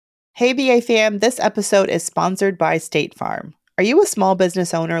Hey BA fam, this episode is sponsored by State Farm. Are you a small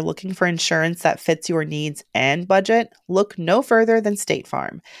business owner looking for insurance that fits your needs and budget? Look no further than State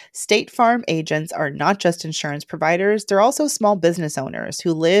Farm. State Farm agents are not just insurance providers, they're also small business owners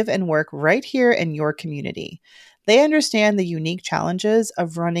who live and work right here in your community. They understand the unique challenges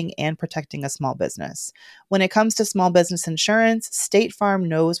of running and protecting a small business. When it comes to small business insurance, State Farm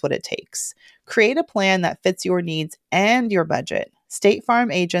knows what it takes. Create a plan that fits your needs and your budget. State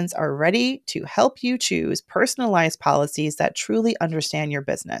Farm agents are ready to help you choose personalized policies that truly understand your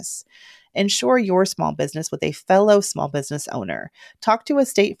business. Insure your small business with a fellow small business owner. Talk to a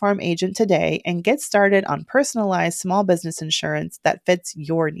State Farm agent today and get started on personalized small business insurance that fits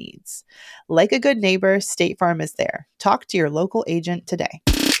your needs. Like a good neighbor, State Farm is there. Talk to your local agent today.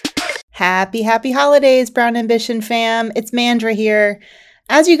 Happy holidays, Brown Ambition fam. It's Mandra here.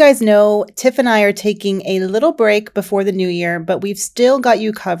 As you guys know, Tiff and I are taking a little break before the new year, but we've still got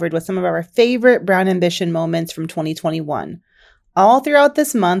you covered with some of our favorite Brown Ambition moments from 2021. All throughout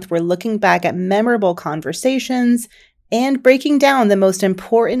this month, we're looking back at memorable conversations and breaking down the most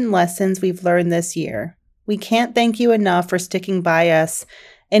important lessons we've learned this year. We can't thank you enough for sticking by us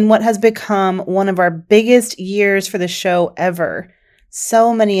in what has become one of our biggest years for the show ever.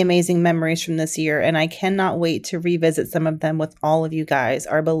 So many amazing memories from this year, and I cannot wait to revisit some of them with all of you guys,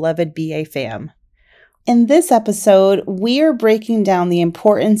 our beloved BA fam. In this episode, we are breaking down the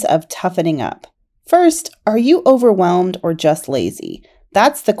importance of toughening up. First, are you overwhelmed or just lazy?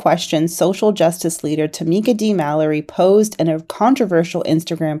 That's the question social justice leader Tamika D. Mallory posed in a controversial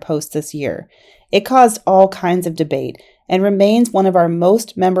Instagram post this year. It caused all kinds of debate and remains one of our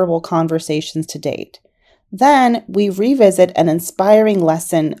most memorable conversations to date. Then we revisit an inspiring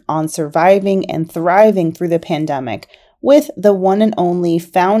lesson on surviving and thriving through the pandemic with the one and only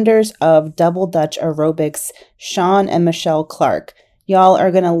founders of Double Dutch Aerobics, Sean and Michelle Clark. Y'all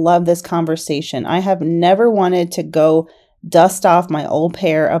are going to love this conversation. I have never wanted to go dust off my old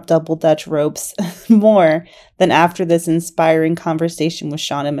pair of Double Dutch ropes more than after this inspiring conversation with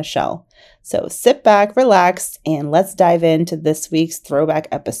Sean and Michelle. So sit back, relax, and let's dive into this week's Throwback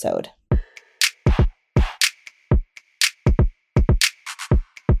episode.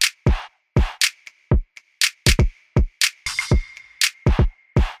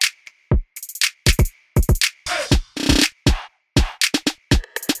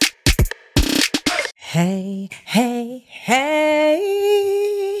 Hey,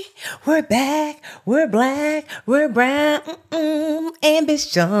 we're back, we're black, we're brown,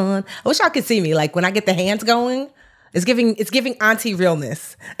 ambition. I wish y'all could see me, like when I get the hands going, it's giving auntie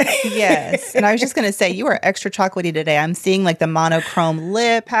realness. Yes, and I was just going to say, you are extra chocolatey today. I'm seeing like the monochrome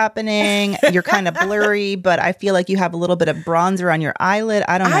lip happening. You're kind of blurry, but I feel like you have a little bit of bronzer on your eyelid.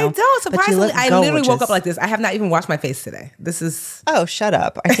 I don't know. I don't, surprisingly, I literally woke up like this. I have not even washed my face today. This is... Oh, shut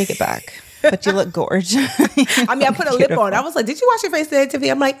up. I take it back. But you look gorgeous. I mean, I put a lip on. I was like, did you wash your face today,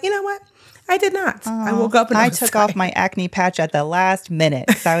 Tiffany? I'm like, you know what? I did not. I woke up and I took off my acne patch at the last minute.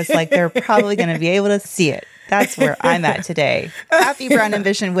 So I was like, they're probably going to be able to see it. That's where I'm at today. Happy Brown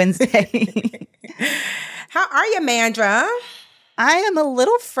Ambition Wednesday. How are you, Mandra? I am a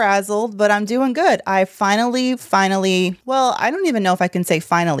little frazzled, but I'm doing good. I finally, well, I don't even know if I can say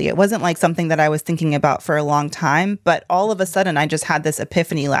finally. It wasn't like something that I was thinking about for a long time, but all of a sudden I just had this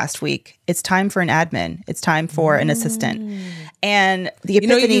epiphany last week. It's time for an admin. It's time for an assistant. And the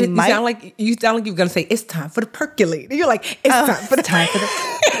epiphany you sound like you're going to say, it's time for the percolator. You're like, it's time for the...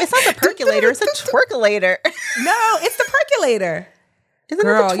 It's not the percolator, it's a twerkulator. No, it's the percolator. Isn't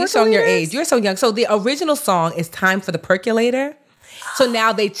Girl, you're showing your age. You're so young. So the original song is Time for the Percolator. So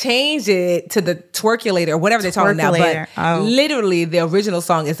now they changed it to the twerkulator or whatever they're talking now. But literally the original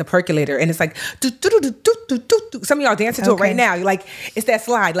song is the percolator. And it's like, some of y'all dancing to it right now. You're like, it's that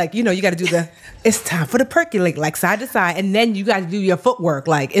slide. Like, you know, you got to do it's time for the percolator, like side to side. And then you got to do your footwork.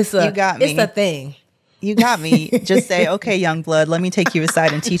 Like it's a thing. You got me. Just say, okay, young blood, let me take you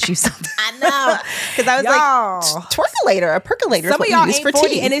aside and teach you something. I know. Because I was like, twerkulator, a percolator. Some of y'all ain't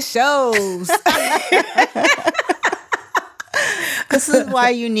 40 and it shows. This is why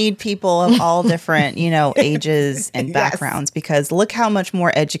you need people of all different, ages and backgrounds, because look how much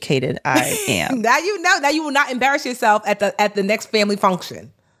more educated I am. Now you know. Now you will not embarrass yourself at the next family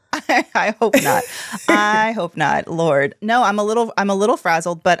function. I hope not. I hope not, Lord. No, I'm a little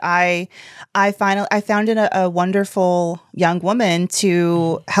frazzled, but I found a wonderful young woman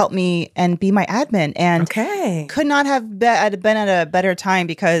to help me and be my admin, and could not have been at a better time,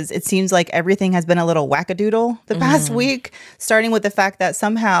 because it seems like everything has been a little wackadoodle the past week, starting with the fact that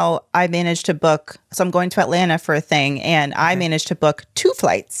somehow I managed to book, so I'm going to Atlanta for a thing, and I managed to book 2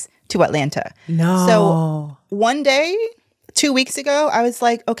 flights to Atlanta. No. So one day 2 weeks ago, I was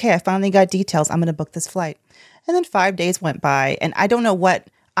like, okay, I finally got details. I'm going to book this flight. And then 5 days went by and I don't know what,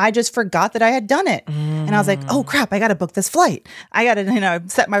 I just forgot that I had done it. And I was like, oh crap, I got to book this flight. I got to,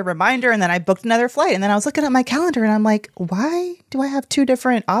 set my reminder, and then I booked another flight. And then I was looking at my calendar and I'm like, why do I have 2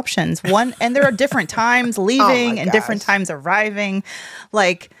 different options? One, and there are different times leaving and different times arriving.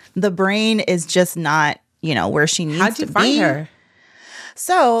 Like the brain is just not, where she needs to be. How'd you find her?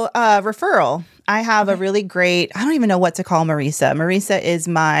 So, referral. I have a really great, I don't even know what to call Marisa. Marisa is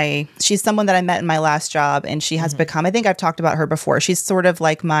she's someone that I met in my last job, and she has become, I think I've talked about her before. She's sort of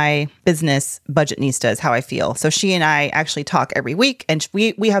like my business budgetnista is how I feel. So she and I actually talk every week, and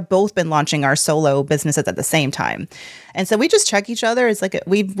we have both been launching our solo businesses at the same time. And so we just check each other. It's like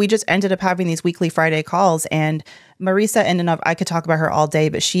we just ended up having these weekly Friday calls, and Marisa, in and of, I could talk about her all day,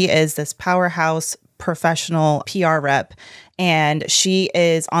 but she is this powerhouse professional PR rep. And she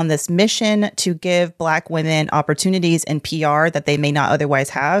is on this mission to give Black women opportunities in PR that they may not otherwise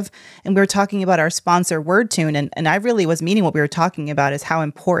have. And we were talking about our sponsor, WordTune. And I really was meaning what we were talking about is how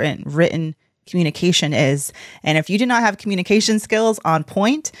important written communication is. And if you do not have communication skills on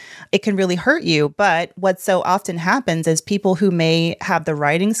point, it can really hurt you. But what so often happens is people who may have the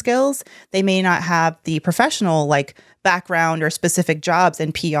writing skills, they may not have the professional background or specific jobs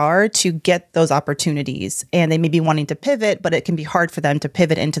in PR to get those opportunities. And they may be wanting to pivot, but it can be hard for them to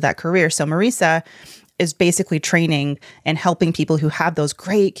pivot into that career. So Marisa is basically training and helping people who have those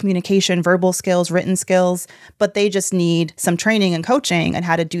great communication, verbal skills, written skills, but they just need some training and coaching on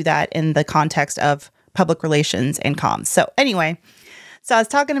how to do that in the context of public relations and comms. So anyway, so I was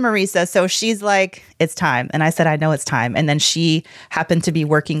talking to Marisa. So she's like, it's time. And I said, I know it's time. And then she happened to be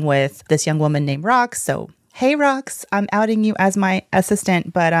working with this young woman named Rox. So hey, Rox, I'm outing you as my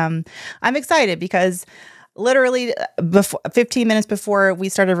assistant, but I'm excited because literally 15 minutes before we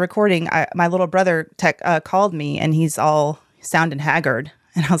started recording, my little brother called me and he's all sounding haggard.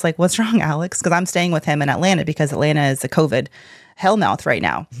 And I was like, what's wrong, Alex? Because I'm staying with him in Atlanta because Atlanta is a COVID hellmouth right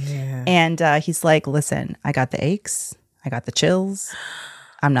now. Yeah. And he's like, listen, I got the aches. I got the chills.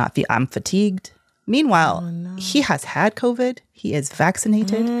 I'm fatigued. Meanwhile, he has had COVID. He is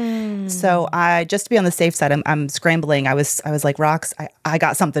vaccinated. So just to be on the safe side, I'm scrambling. I was like, Rox, I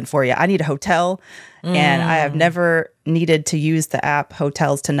got something for you. I need a hotel. And I have never needed to use the app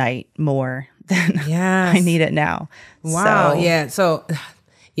Hotels Tonight more than I need it now. Wow.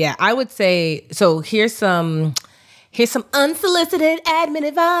 Yeah. I would say, so here's some unsolicited admin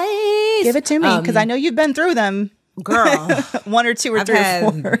advice. Give it to me because I know you've been through them. Girl. 1 or 2 or 3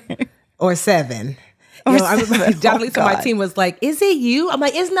 or 4. Or 7. Definitely, so my team was like, is it you? I'm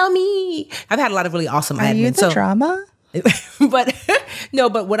like, it's not me. I've had a lot of really awesome admins. Are you the drama?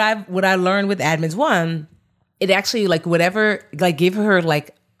 But what I learned with admins, one, it actually give her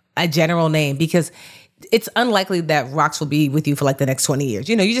a general name, because it's unlikely that Rox will be with you for the next 20 years.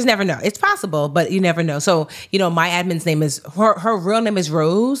 You just never know. It's possible, but you never know. So, my admin's name is, her real name is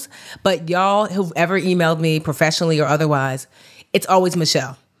Rose, but y'all who've ever emailed me professionally or otherwise, it's always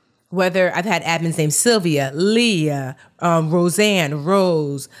Michelle. Whether I've had admins named Sylvia, Leah, Roseanne,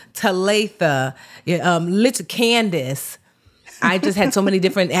 Rose, Talitha, Candace. I just had so many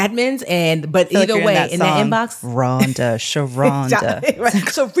different admins, but either way, in that inbox, Rhonda, Sharonda,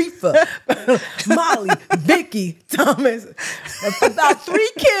 Sharifa, Molly, Vicky, Thomas, about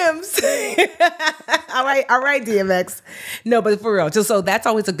 3 Kims. All right, DMX. No, but for real, so that's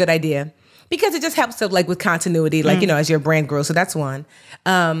always a good idea. Because it just helps to with continuity, as your brand grows. So that's one.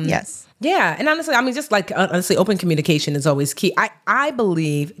 Yes. Yeah. And honestly, honestly, open communication is always key. I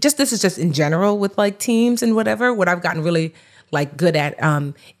believe this is just in general with teams and whatever, what I've gotten really good at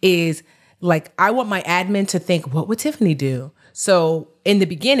is I want my admin to think, what would Tiffany do? So in the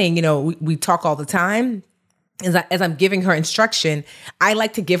beginning, we talk all the time. As I'm giving her instruction, I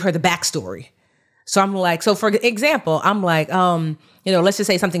like to give her the backstory. So I'm like, so for example, I'm like, let's just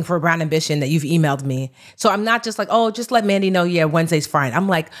say something for Brown Ambition that you've emailed me. So I'm not just just let Mandy know, yeah, Wednesday's fine. I'm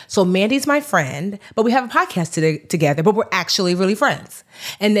like, so Mandy's my friend, but we have a podcast together, but we're actually really friends.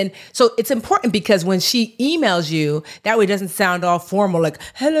 And then, so it's important because when she emails you, that way it doesn't sound all formal,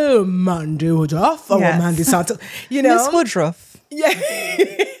 hello, Mandy Woodruff, or Mandy Santos, Miss Woodruff. Yeah.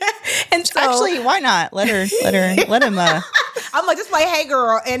 And so, actually, why not? Let him. I'm like, just my hey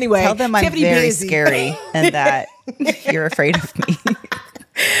girl. Anyway, tell them I'm very scary and that you're afraid of me.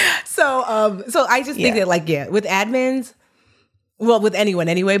 So I just think that with admins, well, with anyone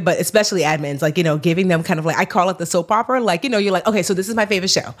anyway, but especially admins, giving them kind of I call it the soap opera. You're like, okay, so this is my favorite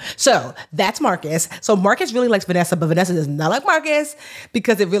show. So that's Marcus. So Marcus really likes Vanessa, but Vanessa does not like Marcus,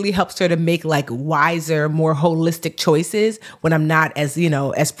 because it really helps her to make wiser, more holistic choices when I'm not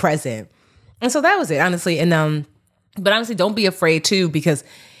as present. And so that was it, honestly. And But honestly, don't be afraid too, because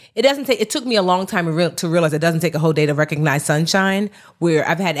it took me a long time to realize it doesn't take a whole day to recognize sunshine, where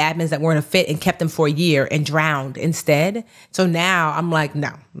I've had admins that weren't a fit and kept them for a year and drowned instead. So now I'm like,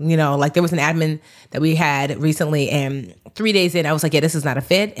 no, like there was an admin that we had recently, and 3 days in, I was like, yeah, this is not a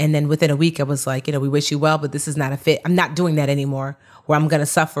fit. And then within a week, I was like, we wish you well, but this is not a fit. I'm not doing that anymore, where I'm going to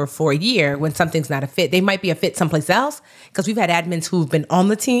suffer for a year when something's not a fit. They might be a fit someplace else, because we've had admins who've been on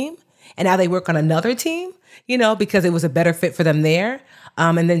the team and now they work on another team, because it was a better fit for them there.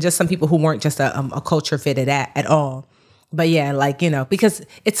 And then just some people who weren't just a culture fit at all. But yeah, because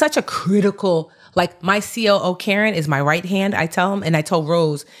it's such a critical, like my COO Karen is my right hand, I tell him. And I told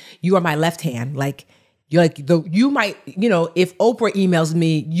Rose, you are my left hand. Like you might, if Oprah emails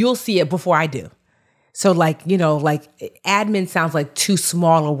me, you'll see it before I do. So admin sounds like too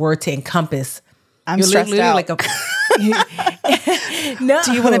small a word to encompass. You're stressed out. No.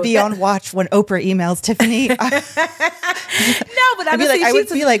 Do you want to be on watch when Oprah emails Tiffany? No, but I would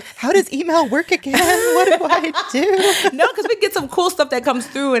be like, how does email work again? What do I do? No, because we get some cool stuff that comes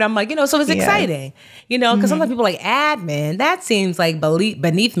through, and I'm like, so it's exciting, because sometimes people are like, admin, that seems like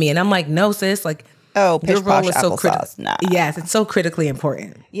beneath me, and I'm like, no, sis, like. Oh, pish posh applesauce. Nah. Yes, it's so critically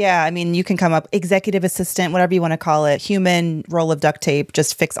important. Yeah, I mean, you can come up executive assistant, whatever you want to call it, human roll of duct tape,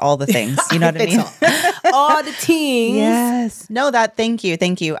 just fix all the things. You know what I mean? All the teams. Yes. No, thank you.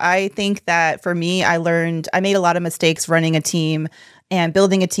 I think that for me, I made a lot of mistakes running a team and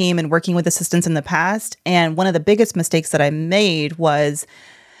building a team and working with assistants in the past. And one of the biggest mistakes that I made was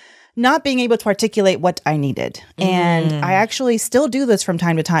not being able to articulate what I needed. And I actually still do this from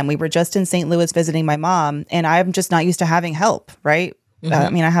time to time. We were just in St. Louis visiting my mom, and I'm just not used to having help, right? I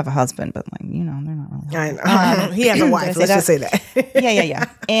mean, I have a husband, but they're not really. I know. He has a wife. Let's just say that. Yeah.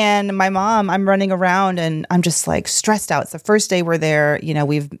 And my mom, I'm running around and I'm just like stressed out. It's the first day we're there.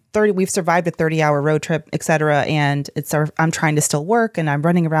 We've survived a 30-hour road trip, et cetera. And I'm trying to still work, and I'm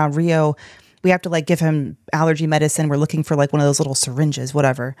running around Rio. We have to give him allergy medicine. We're looking for one of those little syringes,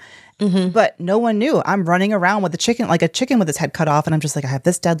 whatever. But no one knew. I'm running around with a chicken with its head cut off. And I'm just like, I have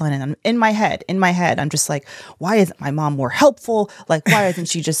this deadline. And I'm in my head, I'm just like, why isn't my mom more helpful? Like, why isn't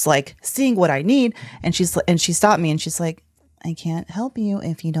she just seeing what I need? And she stopped me and she's like, I can't help you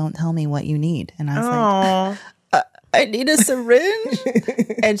if you don't tell me what you need. And I was like, I need a syringe.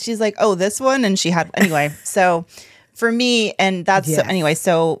 And she's like, oh, this one. And she had, anyway, so for me, and that's anyway.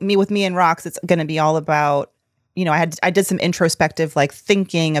 So me and Rox, it's going to be all about, I did some introspective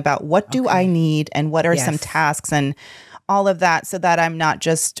thinking about what do I need and what are some tasks and all of that, so that I'm not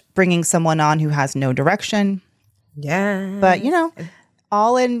just bringing someone on who has no direction. Yeah. But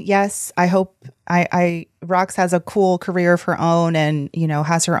all in. Yes, I hope Rox has a cool career of her own and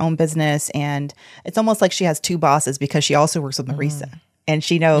has her own business, and it's almost like she has two bosses because she also works with Marisa. And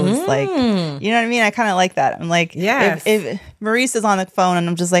she knows, you know what I mean? I kind of like that. I'm like, if Marisa's on the phone and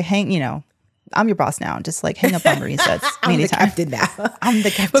I'm just like, I'm your boss now. Just hang up on Marisa. It's I'm the captain now. I'm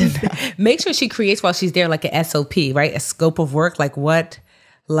the captain now. Make sure she creates while she's there an SOP, right? A scope of work, what?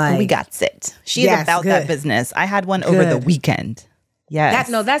 We got it. She's about that business. I had one over the weekend. Yes.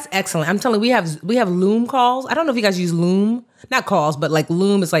 That's excellent. I'm telling you, we have Loom calls. I don't know if you guys use Loom. Not calls, but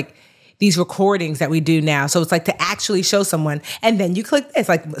Loom is these recordings that we do now. So it's to actually show someone, and then you click this.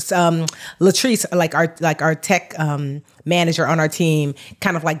 Latrice, our tech manager on our team,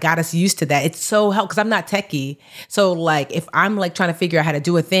 kind of got us used to that. It's so helpful because I'm not techie. So if I'm trying to figure out how to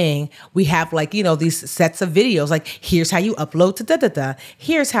do a thing, we have these sets of videos. Here's how you upload to da.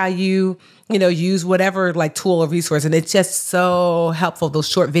 Here's how you use whatever tool or resource, and it's just so helpful. Those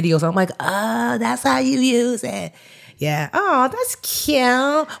short videos. I'm like, oh, that's how you use it. Yeah. Oh, that's cute.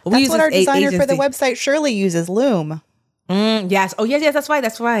 Well, that's what our designer for the website, Shirley, uses, Loom. Yes. Oh, yes, that's right.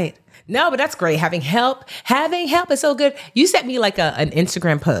 That's right. No, but that's great. Having help is so good. You sent me an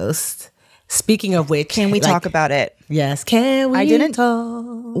Instagram post. Speaking of which. Can we talk about it? Yes. Can we talk?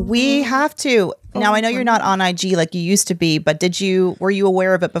 We have to. Now, I know you're not on IG like you used to be, but were you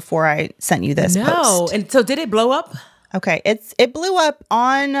aware of it before I sent you this post? No. And so did it blow up? Okay, it blew up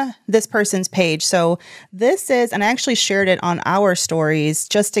on this person's page. So this is, and I actually shared it on our stories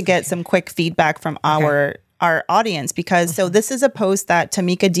just to get some quick feedback from our audience, because so this is a post that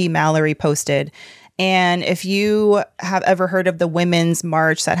Tamika D. Mallory posted. And if you have ever heard of the Women's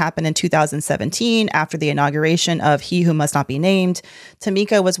March that happened in 2017 after the inauguration of He Who Must Not Be Named,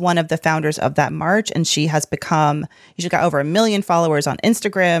 Tamika was one of the founders of that march, and she's got over 1 million followers on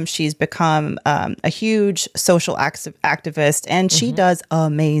Instagram. She's become a huge social activist, and she does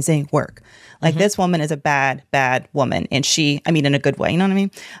amazing work. This woman is a bad, bad woman, and in a good way, you know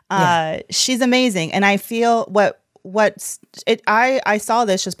what I mean? She's amazing, and I feel I saw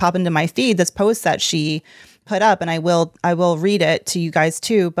this just pop into my feed, this post that she put up, and I will read it to you guys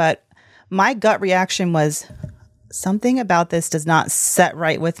too, but my gut reaction was something about this does not set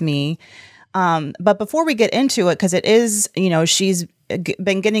right with me. But before we get into it, because it is, she's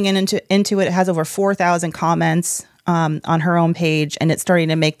been getting into it. It has over 4,000 comments on her own page, and it's starting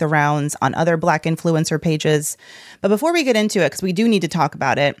to make the rounds on other Black influencer pages. But before we get into it, because we do need to talk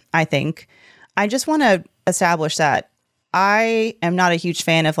about it, I just want to establish that I am not a huge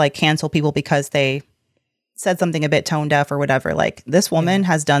fan of like cancel people because they said something a bit tone deaf or whatever. Like, this woman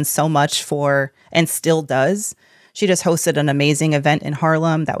has done so much for, and still does. She just hosted an amazing event in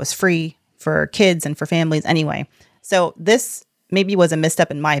Harlem that was free for kids and for families anyway. So this maybe was a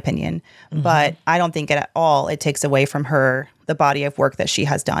misstep in my opinion, but I don't think at all it takes away from her the body of work that she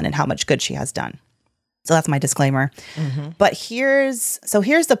has done and how much good she has done. So that's my disclaimer. But here's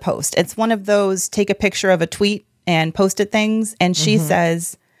the post. It's one of those take a picture of a tweet and post it things. And she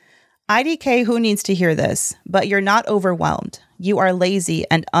says, IDK, who needs to hear this? But you're not overwhelmed. You are lazy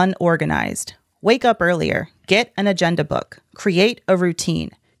and unorganized. Wake up earlier. Get an agenda book. Create a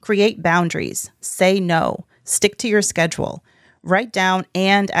routine. Create boundaries. Say no. Stick to your schedule. Write down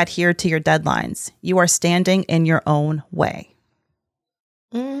and adhere to your deadlines. You are standing in your own way.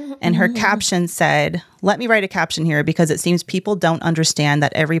 And her caption said, let me write a caption here because it seems people don't understand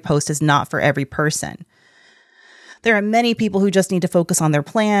that every post is not for every person. There are many people who just need to focus on their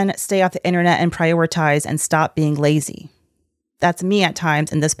plan, stay off the internet and prioritize and stop being lazy. That's me at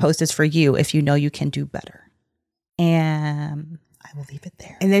times, and this post is for you if you know you can do better. And I will leave it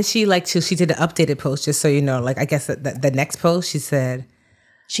there. And then she did an updated post, just so you know, like I guess the next post she said,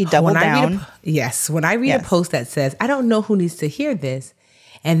 she doubled down. When I read a post that says, I don't know who needs to hear this,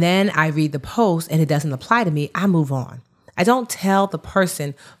 and then I read the post and it doesn't apply to me, I move on. I don't tell the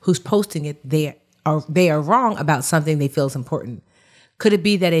person who's posting it they are wrong about something they feel is important. Could it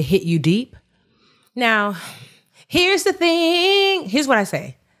be that it hit you deep? Now, here's the thing. Here's what I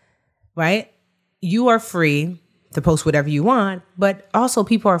say, right? You are free to post whatever you want, but also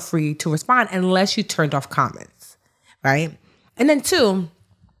people are free to respond unless you turned off comments, right? And then two,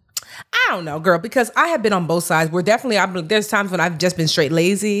 I don't know, girl, because I have been on both sides. There's times when I've just been straight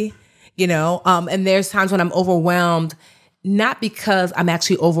lazy, and there's times when I'm overwhelmed, not because I'm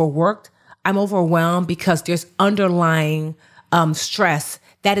actually overworked. I'm overwhelmed because there's underlying stress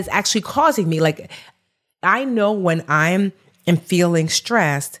that is actually causing me. Like, I know when I'm feeling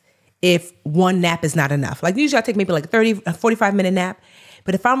stressed, if one nap is not enough. Like, usually I take maybe like 45-minute nap.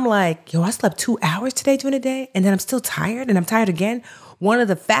 But if I'm like, I slept 2 hours today during the day, and then I'm still tired, and I'm tired again, one of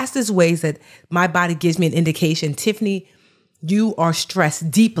the fastest ways that my body gives me an indication, Tiffany, you are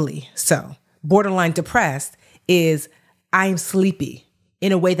stressed deeply, so borderline depressed, is I'm sleepy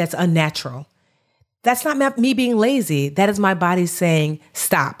in a way that's unnatural. That's not me being lazy. That is my body saying,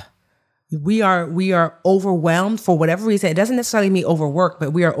 stop. We are overwhelmed for whatever reason. It doesn't necessarily mean overworked,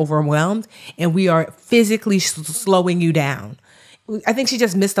 but we are overwhelmed and we are physically slowing you down. I think she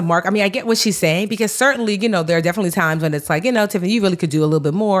just missed the mark. I mean, I get what she's saying because certainly, there are definitely times when it's like, Tiffany, you really could do a little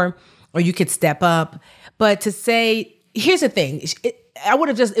bit more or you could step up. But to say, here's the thing. It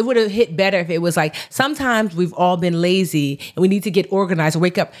would have hit better if it was like, sometimes we've all been lazy and we need to get organized or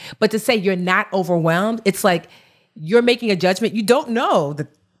wake up. But to say you're not overwhelmed, it's like you're making a judgment. You don't know that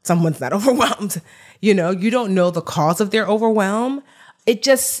someone's not overwhelmed. You don't know the cause of their overwhelm.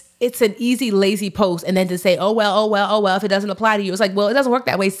 It's an easy, lazy post. And then to say, oh, well, if it doesn't apply to you, it's like, well, it doesn't work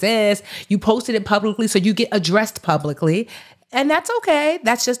that way, sis. You posted it publicly, so you get addressed publicly. And that's okay.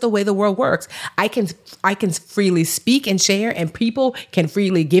 That's just the way the world works. I can freely speak and share, and people can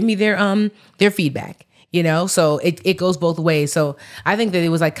freely give me their feedback, so it goes both ways. So I think that it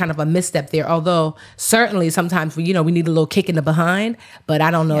was like kind of a misstep there, although certainly sometimes we need a little kick in the behind, but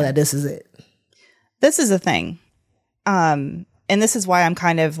I don't know that this is it. This is the thing. And this is why I'm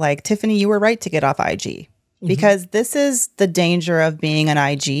kind of like, Tiffany, you were right to get off IG. Because this is the danger of being an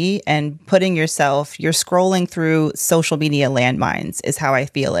IG and you're scrolling through social media landmines is how I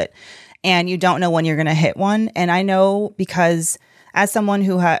feel it. And you don't know when you're going to hit one. And I know because as someone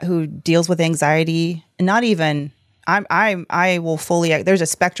who deals with anxiety, I will fully, there's a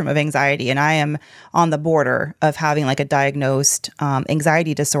spectrum of anxiety and I am on the border of having like a diagnosed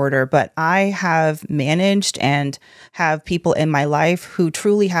anxiety disorder, but I have managed and have people in my life who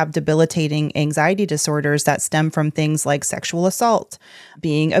truly have debilitating anxiety disorders that stem from things like sexual assault,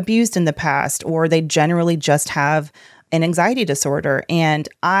 being abused in the past, or they generally just have an anxiety disorder. And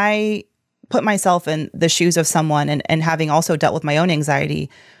I put myself in the shoes of someone and having also dealt with my own anxiety,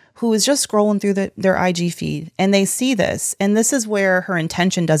 who is just scrolling through their IG feed and they see this. And this is where her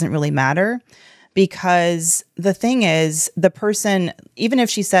intention doesn't really matter. Because the thing is, the person, even if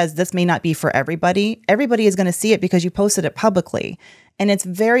she says this may not be for everybody, everybody is going to see it because you posted it publicly. And it's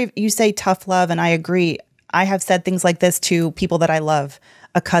you say tough love, and I agree. I have said things like this to people that I love,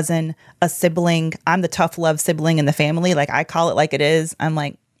 a cousin, a sibling. I'm the tough love sibling in the family. Like, I call it like it is. I'm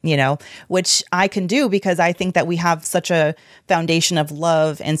like, which I can do because I think that we have such a foundation of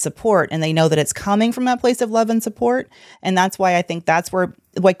love and support, and they know that it's coming from that place of love and support. And that's why I think that's where,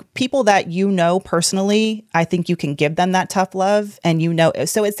 like, people that personally, I think you can give them that tough love. And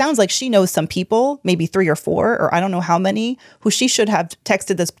so it sounds like she knows some people, maybe 3 or 4, or I don't know how many, who she should have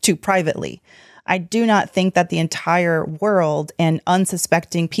texted this to privately. I do not think that the entire world and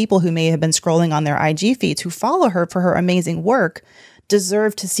unsuspecting people who may have been scrolling on their IG feeds who follow her for her amazing work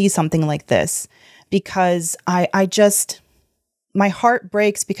deserve to see something like this, because I just, my heart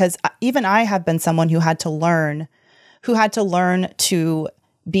breaks, because even I have been someone who had to learn to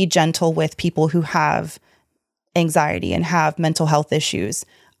be gentle with people who have anxiety and have mental health issues.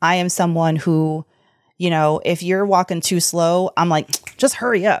 I am someone who, if you're walking too slow, I'm like, just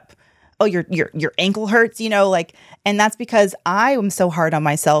hurry up. Oh, your ankle hurts, and that's because I am so hard on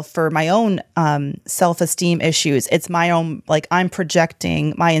myself for my own self-esteem issues. It's my own, like, I'm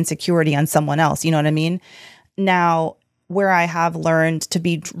projecting my insecurity on someone else. You know what I mean? Now, where I have learned to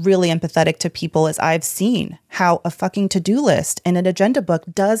be really empathetic to people is I've seen how a fucking to-do list and an agenda book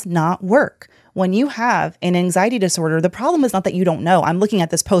does not work. When you have an anxiety disorder, the problem is not that you don't know. I'm looking at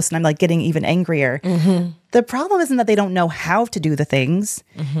this post and I'm like getting even angrier. Mm-hmm. The problem isn't that they don't know how to do the things.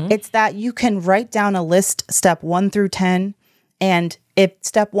 Mm-hmm. It's that you can write down a list, step 1 through 10. And if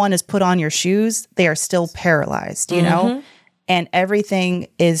step 1 is put on your shoes, they are still paralyzed, know? And everything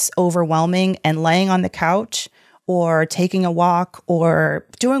is overwhelming, and laying on the couch or taking a walk or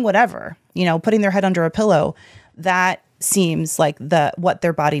doing whatever, putting their head under a pillow, that seems like what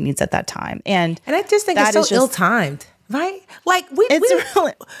their body needs at that time. And I just think it's so ill-timed, right? Like we it's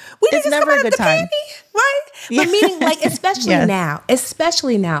just never a good time, panty, right? Yeah. But meaning, like,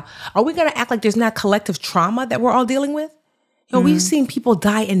 especially now, are we going to act like there's not collective trauma that we're all dealing with? We've seen people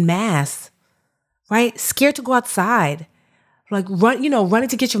die in mass, right? Scared to go outside, like running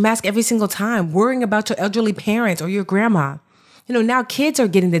to get your mask every single time, worrying about your elderly parents or your grandma. Now kids are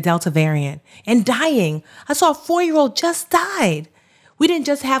getting the Delta variant and dying. I saw a 4-year-old just died. We didn't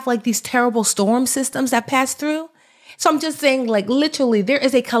just have like these terrible storm systems that passed through. So I'm just saying, like, literally, there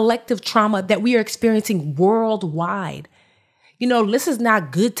is a collective trauma that we are experiencing worldwide. This is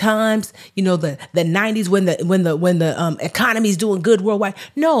not good times. The 90s when the economy is doing good worldwide.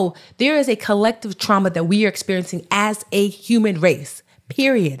 No, there is a collective trauma that we are experiencing as a human race,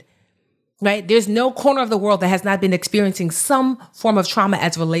 period. Right? There's no corner of the world that has not been experiencing some form of trauma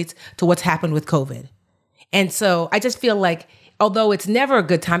as relates to what's happened with COVID. And so I just feel like, although it's never a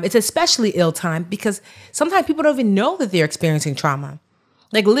good time, it's especially ill time, because sometimes people don't even know that they're experiencing trauma.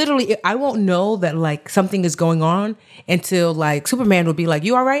 Like, literally, I won't know that, like, something is going on until, like, Superman will be like,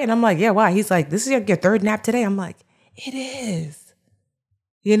 "You all right?" And I'm like, "Yeah, why?" He's like, "This is your 3rd nap today." I'm like, "It is."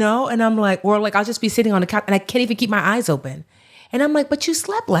 And I'm like, or like, I'll just be sitting on the couch and I can't even keep my eyes open. And I'm like, "But you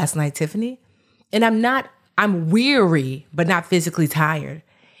slept last night, Tiffany." And I'm weary, but not physically tired.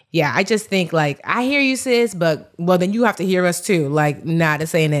 Yeah, I just think, like, I hear you, sis, but, well, then you have to hear us too. Like, nah,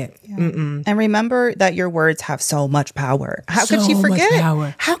 this ain't it. Yeah. And remember that your words have so much power. How could you forget?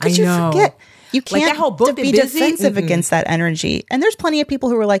 How could you forget? You can't, like, that whole book be defensive against that energy. And there's plenty of people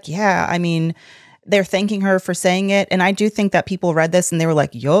who were like, yeah, I mean, they're thanking her for saying it. And I do think that people read this and they were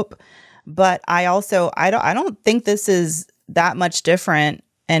like, yup. But I don't think this is that much different.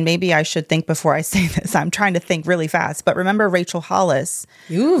 And maybe I should think before I say this. I'm trying to think really fast. But remember Rachel Hollis,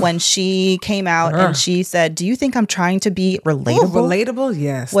 when she came out and she said, "Do you think I'm trying to be relatable?" Ooh, relatable,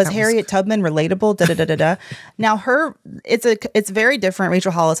 yes. Was Harriet Tubman relatable? Da da da da da. Now it's very different.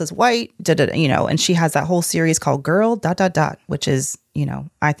 Rachel Hollis is white, and she has that whole series called "Girl," ... which is,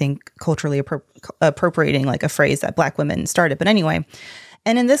 I think culturally appropriating, like, a phrase that Black women started. But anyway,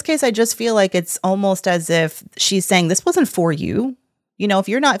 and in this case, I just feel like it's almost as if she's saying this wasn't for you. If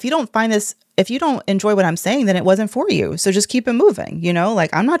you don't enjoy what I'm saying, then it wasn't for you. So just keep it moving, like,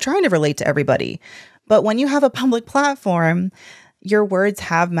 I'm not trying to relate to everybody. But when you have a public platform, your words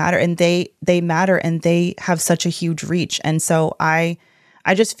have matter, and they matter, and they have such a huge reach. And so I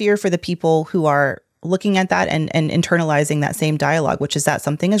just fear for the people who are looking at that and internalizing that same dialogue, which is that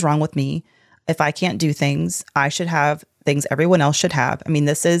something is wrong with me. If I can't do things, I should have things everyone else should have. I mean,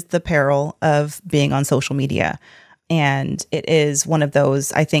 this is the peril of being on social media. And it is one of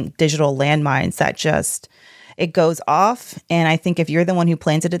those, I think, digital landmines that it goes off. And I think if you're the one who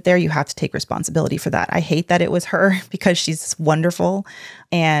planted it there, you have to take responsibility for that. I hate that it was her because she's wonderful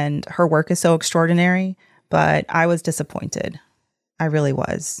and her work is so extraordinary. But I was disappointed. I really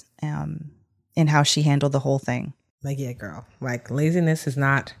was in how she handled the whole thing. Like, yeah, girl, like laziness is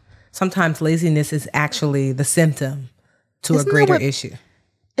not, sometimes laziness is actually the symptom to a greater issue.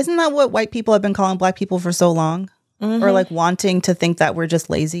 Isn't that what white people have been calling Black people for so long? Mm-hmm. Or like wanting to think that we're just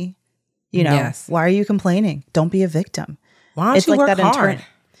lazy? You know, yes. Why are you complaining? Don't be a victim. Why don't you work hard?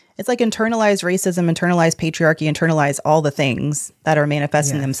 It's like internalized racism, internalized patriarchy, internalized all the things that are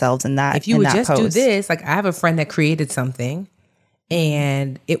manifesting themselves in that. If you would just post. do this, like I have a friend that created something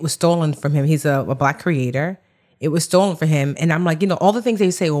and it was stolen from him. He's a Black creator. It was stolen from him. And I'm like, you know, all the things they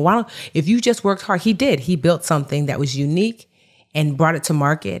say, well, why don't, if you just worked hard, he did. He built something that was unique and brought it to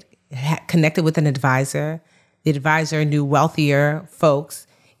market, connected with an advisor. The advisor knew wealthier folks,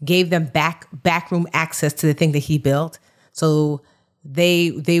 gave them backroom access to the thing that he built. So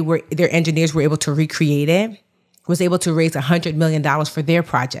their engineers were able to recreate it, was able to raise $100 million for their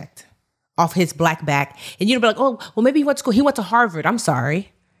project off his Black back. And you'd be like, oh, well, maybe he went to school. He went to Harvard. I'm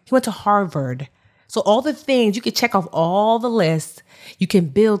sorry. He went to Harvard. So all the things, you could check off all the lists. You can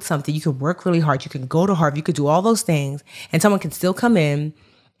build something. You can work really hard. You can go to Harvard. You could do all those things. And someone can still come in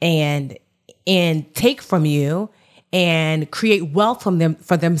and take from you and create wealth from them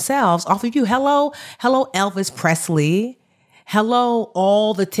for themselves off of you. Hello, Elvis Presley. Hello,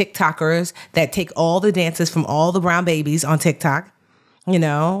 all the TikTokers that take all the dances from all the brown babies on TikTok, you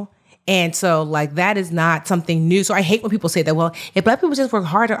know? And so like, that is not something new. So I hate when people say that, well, if Black people just work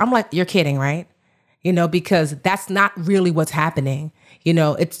harder, I'm like, you're kidding, right? You know, because that's not really what's happening. You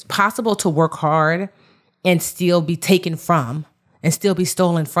know, it's possible to work hard and still be taken from and still be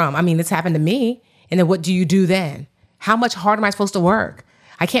stolen from. I mean, it's happened to me. And then what do you do then? How much harder am I supposed to work?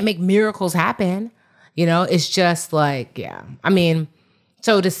 I can't make miracles happen. You know, it's just like, yeah. I mean,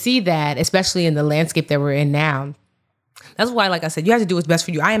 so to see that, especially in the landscape that we're in now, that's why, like I said, you have to do what's best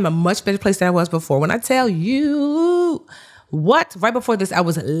for you. I am a much better place than I was before. When I tell you what, right before this, I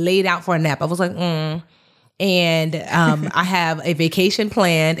was laid out for a nap. I was like, And I have a vacation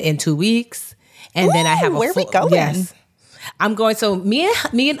planned in 2 weeks. And then I have where are we going? Yes. I'm going, so me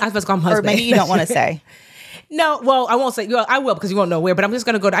and I was going to husband. Or maybe you don't want to say. No, well, I won't say, well, I will because you won't know where, but I'm just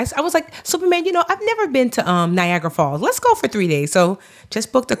going to go to, I was like, Superman, you know, I've never been to Niagara Falls. Let's go for 3 days. So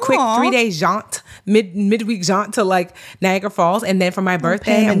just booked a quick 3-day jaunt, midweek jaunt to like Niagara Falls. And then for my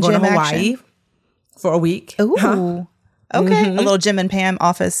birthday, I'm going to Hawaii for a week. Ooh. Huh? Okay. A little Jim and Pam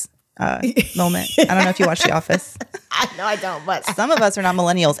office moment. I don't know if you watch The Office. No, I don't, but some of us are not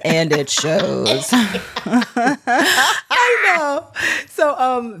millennials and it shows. I know.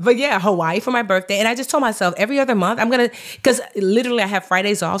 So, but yeah, Hawaii for my birthday. And I just told myself every other month because literally I have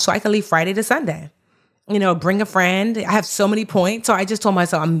Fridays off, so I can leave Friday to Sunday. You know, bring a friend. I have so many points. So I just told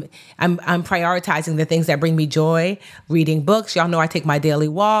myself I'm prioritizing the things that bring me joy, reading books. Y'all know I take my daily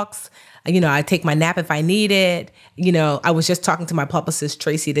walks. You know, I take my nap if I need it. You know, I was just talking to my publicist,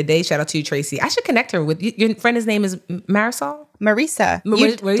 Tracy, today. Shout out to you, Tracy. I should connect her with your friend. His name is Marisol? Marisa.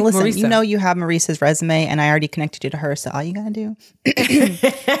 Listen, Marisa. You know you have Marisa's resume, and I already connected you to her. So all you got to do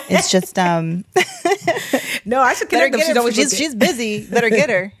is just... No, I should connect them. She's busy. Better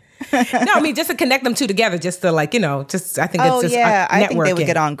get her. No, I mean, just to connect them two together, just to like, you know, just, I think it's just yeah, I think they would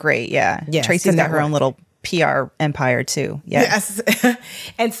get on great. Yeah. Yes, Tracy's got her own little PR empire too. Yes.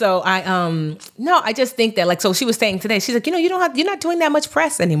 And so I just think that like, so she was saying today, she's like, you know, you're not doing that much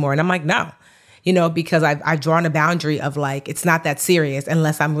press anymore. And I'm like, no, you know, because I've drawn a boundary of like, it's not that serious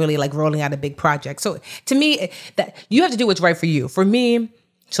unless I'm really like rolling out a big project. So to me, that you have to do what's right for you. For me,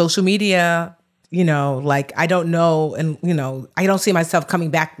 social media, you know, like, I don't know. And, you know, I don't see myself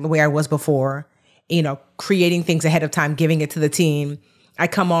coming back the way I was before, you know, creating things ahead of time, giving it to the team. I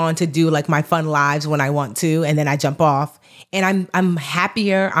come on to do like my fun lives when I want to, and then I jump off and I'm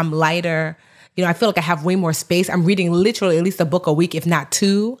happier. I'm lighter. You know, I feel like I have way more space. I'm reading literally at least a book a week, if not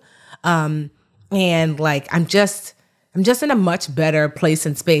two. And like, I'm just in a much better place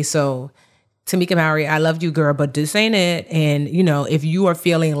and space. So Tamika Mowry, I love you, girl, but this ain't it. And, you know, if you are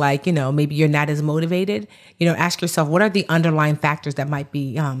feeling like, you know, maybe you're not as motivated, you know, ask yourself, what are the underlying factors that might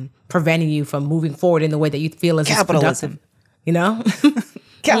be preventing you from moving forward in the way that you feel is productive? You know?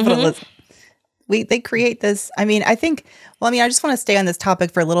 Capitalism. Mm-hmm. They create this. I mean, I just want to stay on this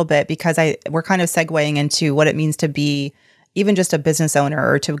topic for a little bit because we're kind of segueing into what it means to be even just a business owner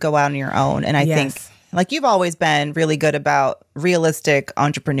or to go out on your own. And I think like you've always been really good about realistic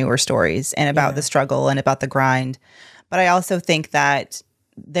entrepreneur stories and about the struggle and about the grind. But I also think that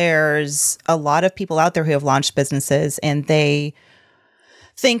there's a lot of people out there who have launched businesses and they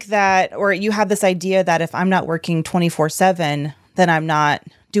think that, or you have this idea that if I'm not working 24/7, then I'm not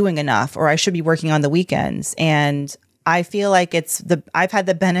doing enough, or I should be working on the weekends. And I feel like I've had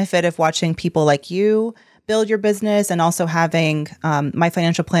the benefit of watching people like you build your business, and also having my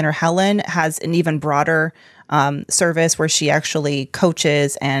financial planner, Helen, has an even broader service where she actually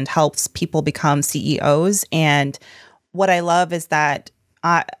coaches and helps people become CEOs. And what I love is that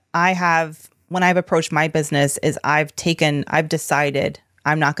when I've approached my business, is I've decided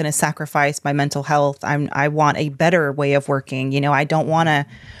I'm not going to sacrifice my mental health. I want a better way of working. I don't want to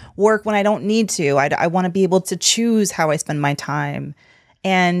work when I don't need to. I want to be able to choose how I spend my time,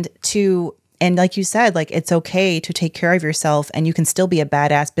 and like you said, like, it's okay to take care of yourself, and you can still be a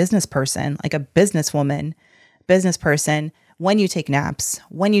badass business person, like a businesswoman, business person, when you take naps,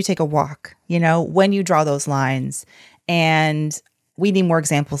 when you take a walk, when you draw those lines. And we need more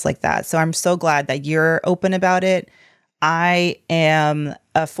examples like that. So I'm so glad that you're open about it. I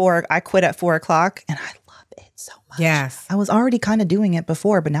quit at 4:00, and I love it so much. Yes. I was already kind of doing it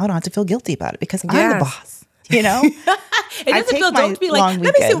before, but now I don't have to feel guilty about it because I'm the boss. It doesn't feel dope to be like,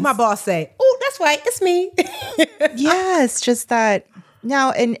 let me see what my boss say. Oh, that's right, it's me. Yes, just that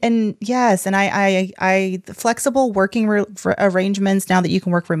now, and yes, and I flexible working arrangements now that you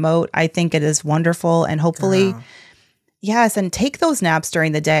can work remote. I think it is wonderful, and hopefully. Girl. Yes, and take those naps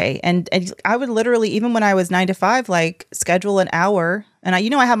during the day. And I would literally, even when I was 9 to 5, like, schedule an hour. And I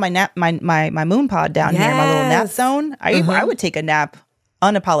have my moon pod down here, my little nap zone. I would take a nap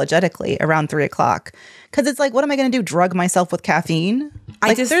unapologetically around 3:00, because it's like, what am I going to do? Drug myself with caffeine?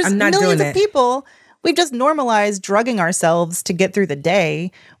 There's I'm not millions doing of people. We've just normalized drugging ourselves to get through the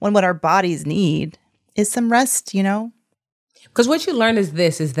day, when what our bodies need is some rest. Because what you learn is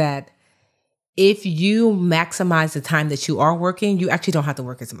that if you maximize the time that you are working, you actually don't have to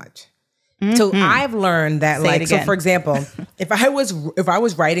work as much. Mm-hmm. So I've learned that, so for example, if I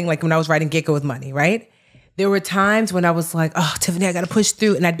was writing, like when I was writing Get Go with Money, right? There were times when I was like, oh, Tiffany, I got to push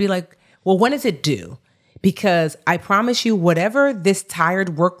through. And I'd be like, well, when is it due? Because I promise you, whatever this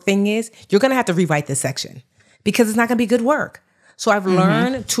tired work thing is, you're going to have to rewrite this section, because it's not going to be good work. So I've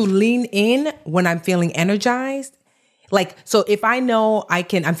learned to lean in when I'm feeling energized. Like, so if I know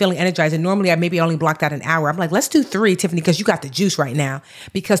I'm feeling energized, and normally I maybe only blocked out an hour, I'm like, let's do 3, Tiffany, because you got the juice right now.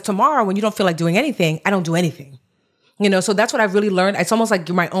 Because tomorrow, when you don't feel like doing anything, I don't do anything. So that's what I've really learned. It's almost like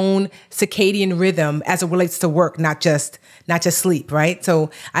my own circadian rhythm as it relates to work, not just sleep, right?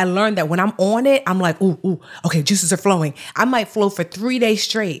 So I learned that when I'm on it, I'm like, ooh, okay, juices are flowing. I might flow for 3 days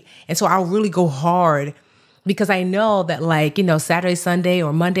straight. And so I'll really go hard, because I know that, like, Saturday, Sunday,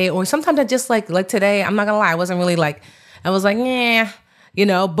 or Monday, or sometimes I just like today, I'm not gonna lie, I wasn't really like, I was like, yeah,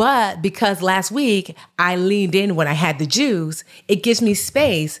 but because last week I leaned in when I had the juice, it gives me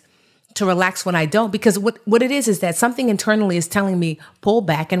space to relax when I don't. Because what it is that something internally is telling me, pull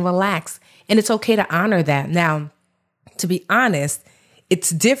back and relax. And it's okay to honor that. Now, to be honest, it's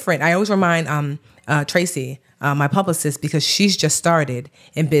different. I always remind Tracy, my publicist, because she's just started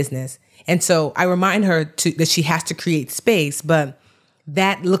in business. And so I remind her that she has to create space, but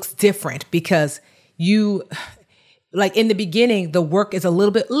that looks different, because like, in the beginning, the work is a little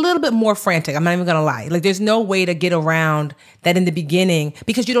bit more frantic. I'm not even going to lie. Like, there's no way to get around that in the beginning,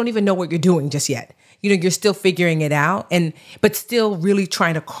 because you don't even know what you're doing just yet. You're still figuring it out, but still really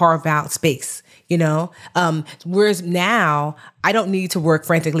trying to carve out space, whereas now I don't need to work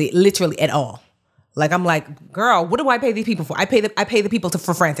frantically, literally at all. Like, I'm like, girl, what do I pay these people for? I pay the people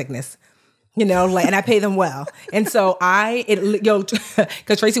for franticness. And I pay them well. And so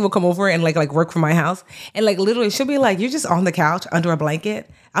because Tracy will come over and like work from my house, and like literally she'll be like, you're just on the couch under a blanket.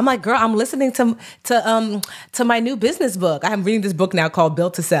 I'm like, girl, I'm listening to my new business book. I'm reading this book now called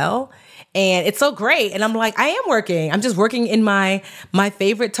Built to Sell. And it's so great. And I'm like, I am working. I'm just working in my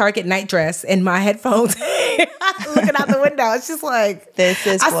favorite Target night dress and my headphones, looking out the window. It's just like, this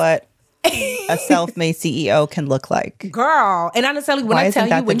is what a self-made CEO can look like. Girl. And honestly, when I tell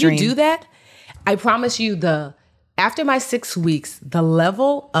you, when you do that, I promise you, after my 6 weeks, the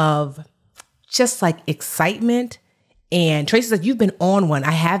level of just like excitement, and Tracy said, you've been on one. I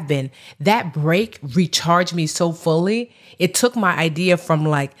have been. That break recharged me so fully. It took my idea from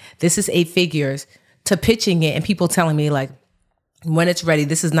like, this is 8 figures, to pitching it and people telling me like, when it's ready,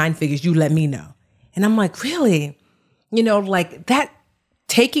 this is 9 figures, you let me know. And I'm like, really? Like that,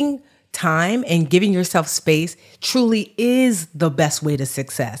 taking time and giving yourself space truly is the best way to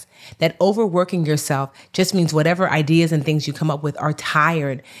success. That overworking yourself just means whatever ideas and things you come up with are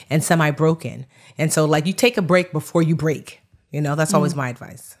tired and semi-broken. And so like, you take a break before you break. That's always my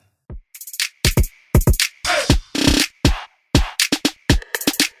advice.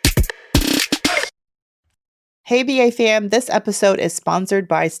 Hey, BA fam, this episode is sponsored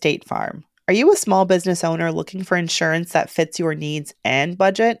by State Farm. Are you a small business owner looking for insurance that fits your needs and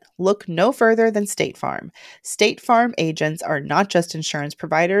budget? Look no further than State Farm. State Farm agents are not just insurance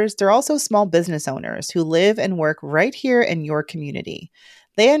providers, they're also small business owners who live and work right here in your community.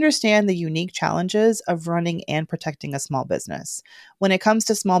 They understand the unique challenges of running and protecting a small business. When it comes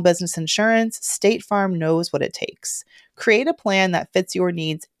to small business insurance, State Farm knows what it takes. Create a plan that fits your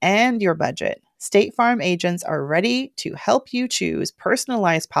needs and your budget. State Farm agents are ready to help you choose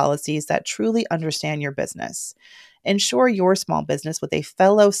personalized policies that truly understand your business. Insure your small business with a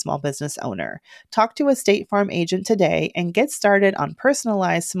fellow small business owner. Talk to a State Farm agent today and get started on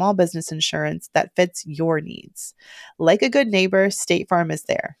personalized small business insurance that fits your needs. Like a good neighbor, State Farm is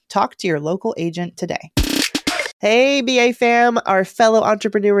there. Talk to your local agent today. Hey, BA fam, our fellow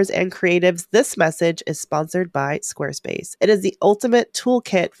entrepreneurs and creatives, this message is sponsored by Squarespace. It is the ultimate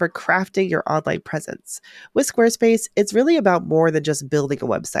toolkit for crafting your online presence. With Squarespace, it's really about more than just building a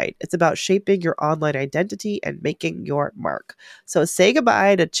website. It's about shaping your online identity and making your mark. So say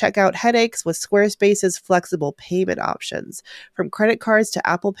goodbye to checkout headaches with Squarespace's flexible payment options. From credit cards to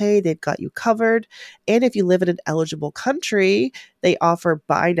Apple Pay, they've got you covered. And if you live in an eligible country, they offer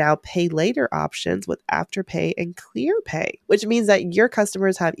buy now, pay later options with Afterpay and ClearPay, which means that your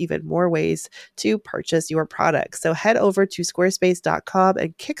customers have even more ways to purchase your products. So head over to squarespace.com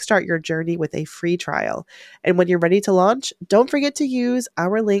and kickstart your journey with a free trial. And when you're ready to launch, don't forget to use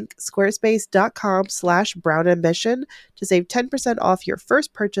our link squarespace.com/brownambition to save 10% off your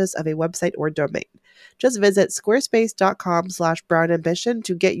first purchase of a website or domain. Just visit squarespace.com/brownambition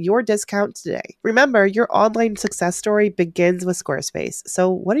to get your discount today. Remember, your online success story begins with Squarespace. So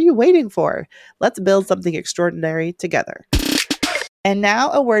what are you waiting for? Let's build something extraordinary together. And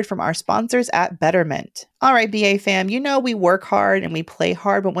now a word from our sponsors at Betterment. All right, BA fam, you know we work hard and we play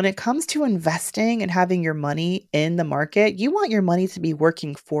hard, but when it comes to investing and having your money in the market, you want your money to be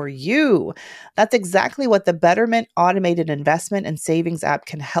working for you. That's exactly what the Betterment automated investment and savings app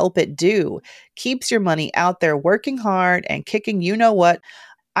can help it do. Keeps your money out there working hard and kicking you know what.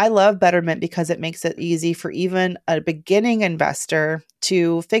 I love Betterment because it makes it easy for even a beginning investor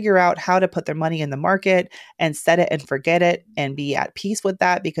to figure out how to put their money in the market and set it and forget it and be at peace with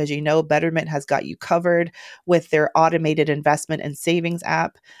that, because you know Betterment has got you covered with their automated investment and savings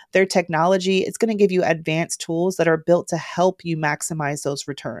app. Their technology is going to give you advanced tools that are built to help you maximize those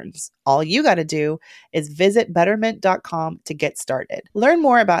returns. All you got to do is visit betterment.com to get started. Learn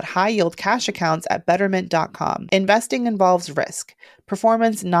more about high yield cash accounts at betterment.com. Investing involves risk.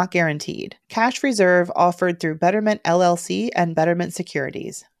 Performance not guaranteed. Cash reserve offered through Betterment LLC and Betterment Securities.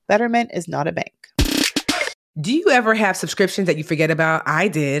 Betterment is not a bank. Do you ever have subscriptions that you forget about? I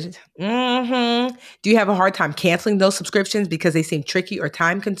did. Do you have a hard time canceling those subscriptions because they seem tricky or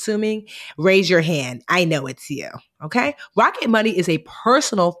time consuming? Raise your hand. I know it's you. Okay. Rocket Money is a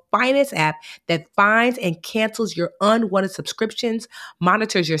personal finance app that finds and cancels your unwanted subscriptions,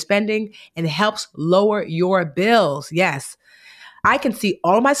 monitors your spending, and helps lower your bills. Yes. I can see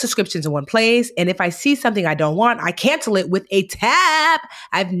all my subscriptions in one place. And if I see something I don't want, I cancel it with a tap.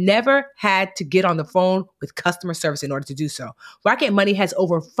 I've never had to get on the phone with customer service in order to do so. Rocket Money has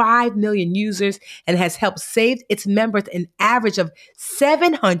over 5 million users and has helped save its members an average of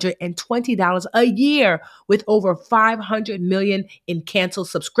 $720 a year with over 500 million in canceled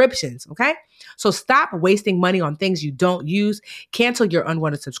subscriptions. Okay. So stop wasting money on things you don't use. Cancel your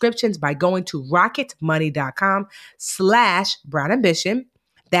unwanted subscriptions by going to rocketmoney.com/brownambition.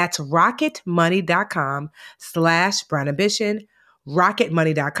 That's rocketmoney.com/brownambition.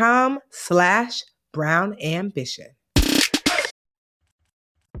 rocketmoney.com/brownambition.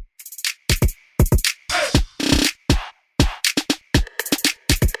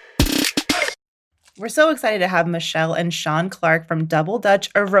 We're so excited to have Michelle and Sean Clark from Double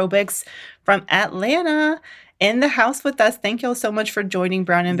Dutch Aerobics from Atlanta in the house with us. Thank you all so much for joining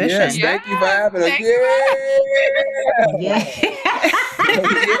Brown Ambition. Yes, thank you for having us. Yeah.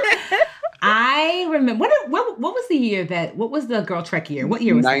 I remember what was the year what was the Girl Trek year? What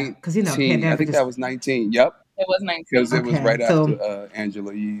year was that? Because I think that was 19. Yep. It was 19. Because it was right after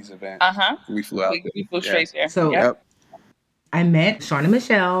Angela Yee's event. We flew out. We flew straight there. So I met Sean and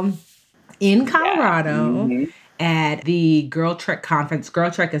Michelle in Colorado at the Girl Trek conference.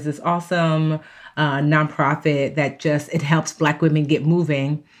 Girl Trek is this awesome nonprofit that it helps Black women get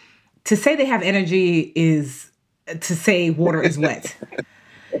moving. To say they have energy is to say water is wet.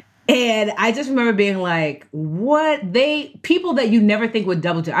 And I just remember being like, people that you never think would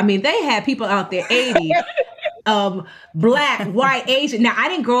double dip. I mean, they had people out there 80 Black, white, Asian. Now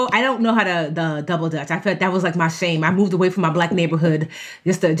I don't know how to the double Dutch. I felt that was like my shame. I moved away from my Black neighborhood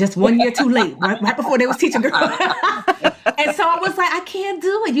just 1 year too late, right before they was teaching girls. And so I was like, I can't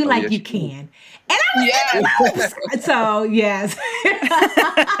do it. You can. And I was so yes.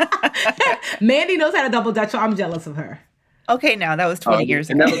 Mandy knows how to double Dutch, so I'm jealous of her. Okay, now that was 20 years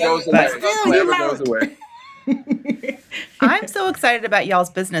ago. Never goes away. I'm so excited about y'all's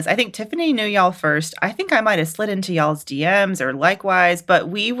business. I think Tiffany knew y'all first. I think I might have slid into y'all's DMs or likewise, but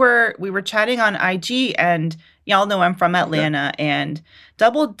we were chatting on IG, and y'all know I'm from Atlanta, and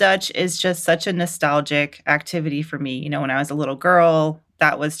Double Dutch is just such a nostalgic activity for me. When I was a little girl,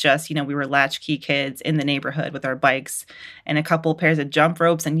 that was just, we were latchkey kids in the neighborhood with our bikes and a couple pairs of jump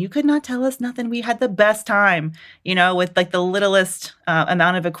ropes, and you could not tell us nothing. We had the best time, with like the littlest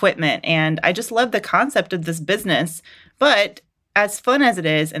amount of equipment. And I just love the concept of this business. But as fun as it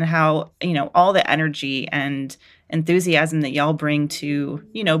is, and how, all the energy and enthusiasm that y'all bring to,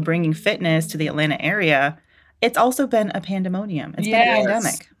 bringing fitness to the Atlanta area, it's also been a pandemonium. It's been a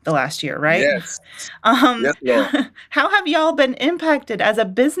pandemic the last year, right? Yes. How have y'all been impacted as a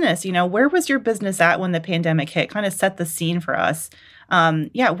business? Where was your business at when the pandemic hit? Kind of set the scene for us.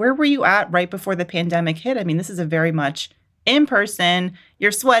 Where were you at right before the pandemic hit? I mean, this is a very much in person.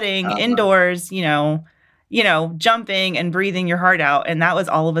 You're sweating indoors, jumping and breathing your heart out. And that was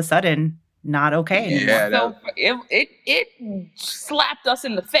all of a sudden not okay anymore. Yeah, so it slapped us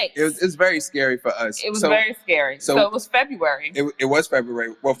in the face. It's very scary for us. It was very scary. So it was February. It was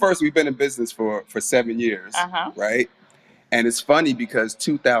February. Well, first, we've been in business for 7 years, right? And it's funny because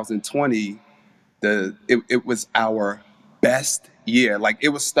 2020, it was our best year. Like, it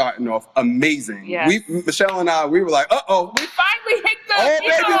was starting off amazing. Yes. Michelle and I, we were like, uh-oh. We finally hit the baby,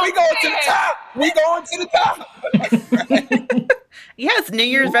 we going to the top. We going to the top. Yes, New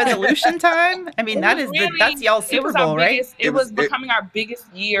Year's resolution time. I mean, that's y'all's Super Bowl, right? It was becoming our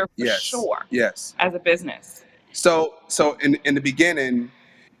biggest year for sure. Yes. As a business. So in the beginning,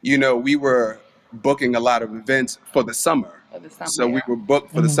 we were booking a lot of events for the summer. So we were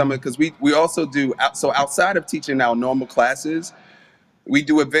booked for the summer because we also do, so outside of teaching our normal classes, we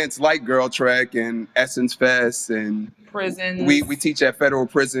do events like Girl Trek and Essence Fest, and prisons. We teach at federal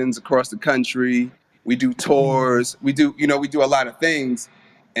prisons across the country. We do tours. We do a lot of things,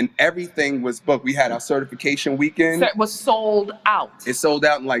 and everything was booked. We had our certification weekend. So it was sold out. It sold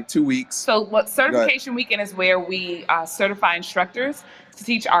out in like 2 weeks. So what certification weekend is where we certify instructors to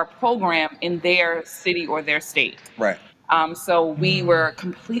teach our program in their city or their state. Right. So we were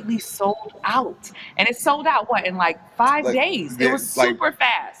completely sold out, and it sold out in like 5 days. It was super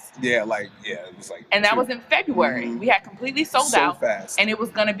fast. Yeah, it was like. And that was in February. We had completely sold out, fast. And it was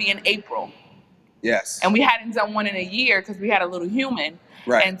going to be in April. Yes. And we hadn't done one in a year because we had a little human.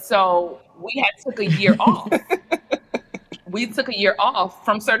 Right. And so we took a year off. We took a year off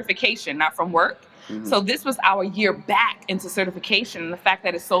from certification, not from work. Mm-hmm. So this was our year back into certification. And the fact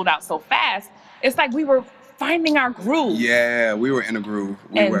that it sold out so fast, it's like we were finding our groove. Yeah, we were in a groove.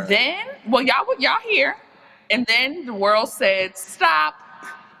 Then, y'all here. And then the world said, stop,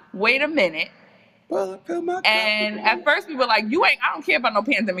 wait a minute. And at first we were like, I don't care about no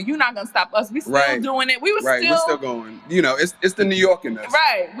pandemic. You're not going to stop us. We still doing it. We're still going. It's the New York in us.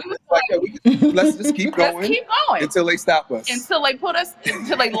 Right. We was let's just keep going. Let's keep going. Until they stop us. Until they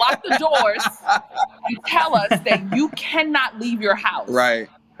lock the doors and tell us that you cannot leave your house. Right.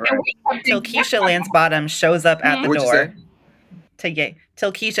 Until Keisha Lansbottom shows up at the door.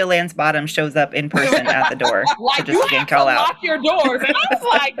 Till Keisha Lansbottom shows up in person at the door to just again call out. Lock your doors. And I was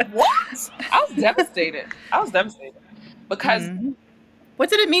like, what? I was devastated. Because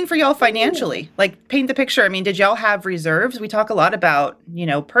what did it mean for y'all financially? Like, paint the picture. I mean, did y'all have reserves? We talk a lot about,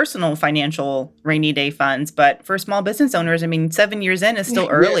 personal financial rainy day funds, but for small business owners, I mean, 7 years in is still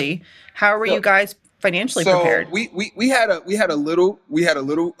early. How were you guys financially prepared? We had a little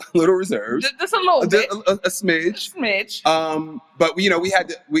reserves. Just a little bit. A smidge. But we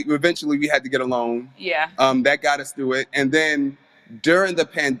eventually had to get a loan. Yeah. That got us through it. And then during the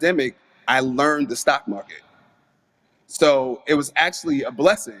pandemic, I learned the stock market. So it was actually a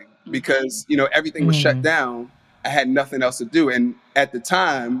blessing because, everything was shut down. I had nothing else to do. And at the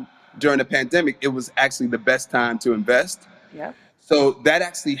time, during the pandemic, it was actually the best time to invest. Yeah. So that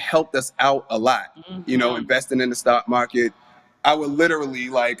actually helped us out a lot, investing in the stock market. I would literally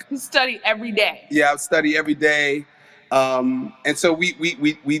You study every day. Yeah, I would study every day. And so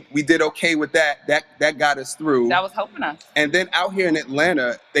we did okay with that. That got us through. That was helping us. And then out here in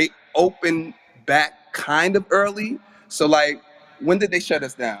Atlanta, they opened back kind of early. So when did they shut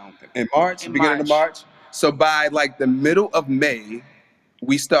us down? In March, beginning of March. So by the middle of May,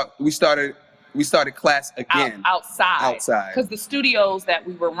 we started we started class again outside because the studios that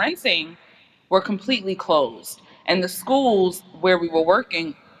we were renting were completely closed, and the schools where we were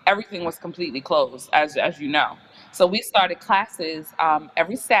working, everything was completely closed, as you know. So we started classes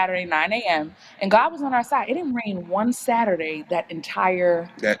every Saturday, 9 a.m. And God was on our side. It didn't rain one Saturday the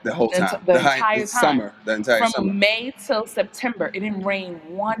whole time. The entire time. From May till September, it didn't rain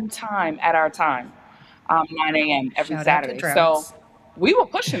one time at our time. 9 a.m. every Saturday. So we were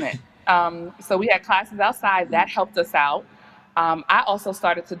pushing it. So we had classes outside. That helped us out. I also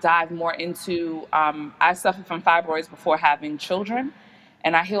started to dive more into, I suffered from fibroids before having children,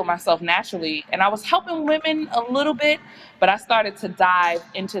 and I healed myself naturally. And I was helping women a little bit, but I started to dive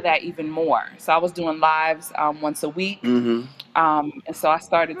into that even more. So I was doing lives once a week. And so I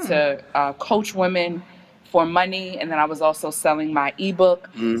started to coach women for money, and then I was also selling my ebook.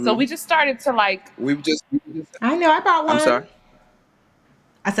 So we just started to I know, I bought one. I'm sorry.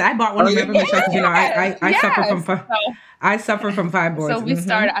 I said I bought one. Remember, Michelle? Because I suffer from fibroids.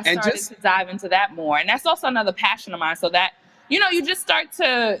 So I started to dive into that more, and that's also another passion of mine. So that you just start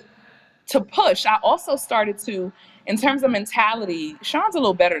to push. I also started to, in terms of mentality, Sean's a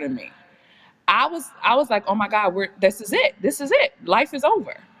little better than me. I was like, oh my God, this is it. Life is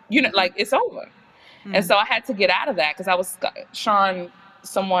over. Like it's over. And so I had to get out of that because Sean,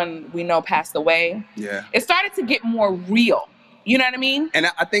 someone we know passed away. Yeah. It started to get more real. You know what I mean? And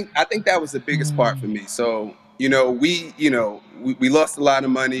I think that was the biggest part for me. So, we lost a lot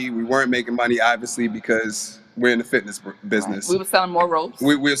of money. We weren't making money, obviously, because we're in the fitness business. Right. We were selling more ropes.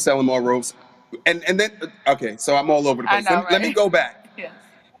 We were selling more ropes. And then, okay, so I'm all over the place. Let me go back. Yes.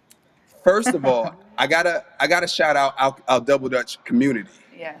 First of all, I gotta shout out our Double Dutch community.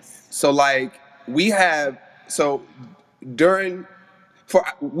 Yes. So like we have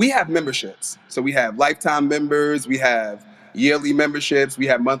memberships. So we have lifetime members, we have yearly memberships, we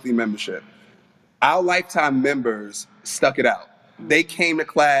have monthly membership. Our lifetime members stuck it out. They came to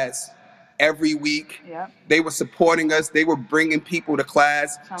class every week. Yep. They were supporting us. They were bringing people to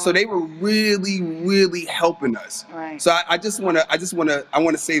class. So they were really, really helping us. Right. So I want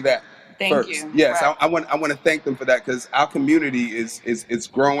to say that. Thank first. you. Yes, right. I want to thank them for that because our community is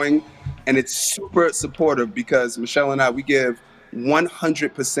growing and it's super supportive because Michelle and I, we give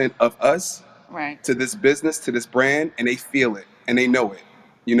 100% of us to this business, to this brand, and they feel it and they know it.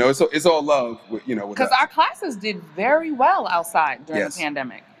 So it's all love, because our classes did very well outside during the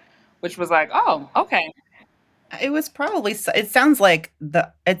pandemic, which was like, oh, okay. It was probably, it sounds like,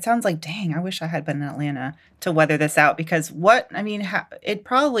 dang, I wish I had been in Atlanta to weather this out because it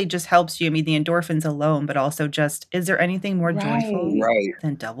probably just helps you. I mean, the endorphins alone, but also just, is there anything more joyful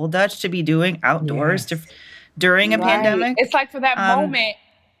than Double Dutch to be doing outdoors during a pandemic? It's like for that moment,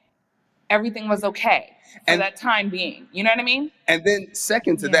 everything was okay for that time being. You know what I mean? And then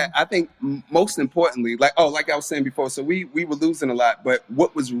second to that, I think most importantly, like I was saying before, so we were losing a lot, but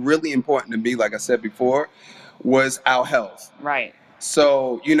what was really important to me, like I said before, was our health. Right.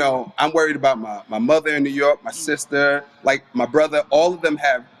 So, I'm worried about my mother in New York, my sister, like my brother, all of them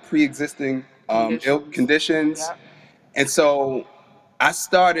have pre-existing ill conditions. Yep. And so I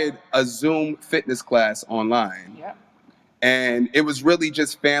started a Zoom fitness class online. Yep. And it was really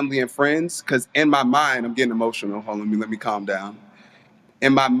just family and friends because in my mind, I'm getting emotional. Hold on, let me calm down.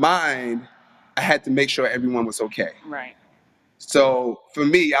 In my mind, I had to make sure everyone was okay. Right. So for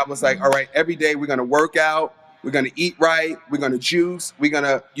me, I was like, all right, every day we're going to work out. We're going to eat right. We're going to juice. We're going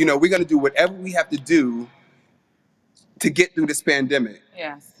to do whatever we have to do to get through this pandemic.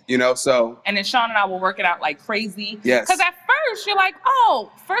 Yes. So. And then Sean and I were working out like crazy. Yes. Because at first you're like,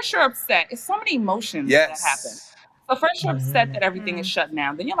 first you're upset. It's so many emotions that happen. So first you're upset that everything is shut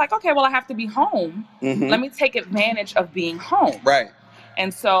down. Then you're like, okay, well, I have to be home. Let me take advantage of being home. Right.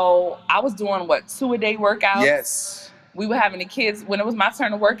 And so I was doing 2-a-day workouts. Yes. We were having the kids, when it was my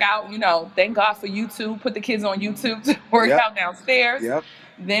turn to work out, thank God for YouTube, put the kids on YouTube to work out downstairs. Yep.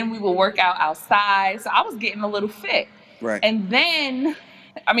 Then we would work out outside. So I was getting a little fit. Right. And then,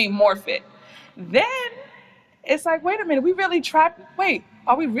 more fit. Then it's like, wait a minute, we really trapped? Wait,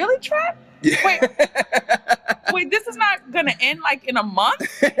 are we really trapped? Yeah. Wait, this is not going to end like in a month?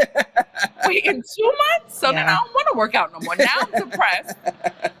 Wait, in 2 months? So then I don't want to work out no more. Now I'm depressed.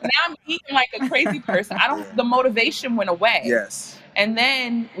 Now I'm eating like a crazy person. The motivation went away. Yes. And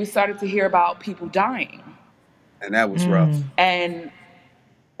then we started to hear about people dying. And that was rough. And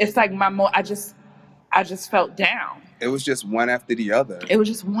it's like I just felt down. It was just one after the other. It was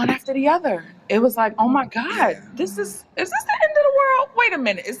just one after the other. It was like, oh my God, is this the end of the world? Wait a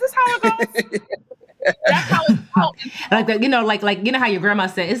minute, is this how it goes? That's how it felt. Like how your grandma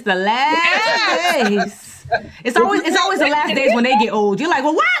said, it's the last days. It's always the last days when they get old. You're like,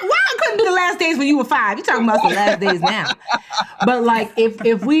 well, why wasn't the last days when you were 5. You're talking about the last days now. But like,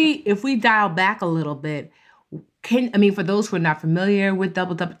 if we dial back a little bit, for those who are not familiar with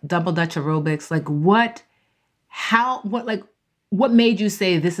double dutch aerobics, like what made you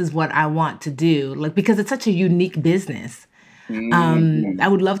say this is what I want to do? Like, because it's such a unique business. I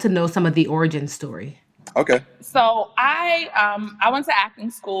would love to know some of the origin story. Okay. So I went to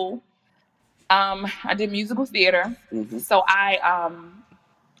acting school. I did musical theater. Mm-hmm. So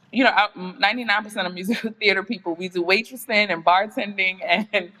 99% of musical theater people, we do waitressing and bartending,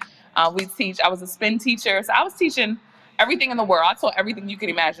 and we teach. I was a spin teacher, so I was teaching everything in the world. I taught everything you can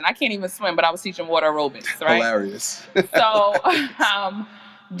imagine. I can't even swim, but I was teaching water aerobics, right? Hilarious. So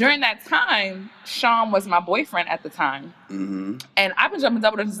during that time, Sean was my boyfriend at the time. Mm-hmm. And I've been jumping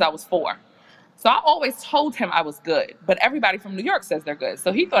double dutch since I was 4. So I always told him I was good, but everybody from New York says they're good.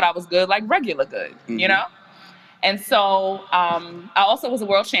 So he thought I was good, like regular good, you know? And so I also was a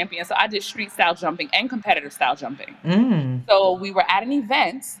world champion. So I did street style jumping and competitive style jumping. So we were at an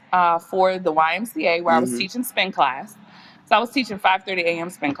event for the YMCA where I was teaching spin class. So I was teaching 5:30 a.m.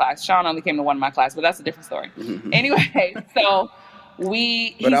 spin class. Sean only came to one of my classes, but that's a different story. Anyway, so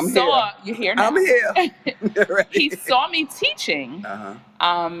he saw you here now. I'm here. He saw me teaching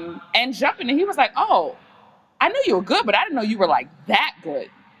and jumping, and he was like, "Oh, I knew you were good, but I didn't know you were like that good."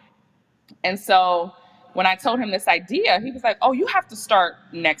 And so when I told him this idea, he was like, "Oh, you have to start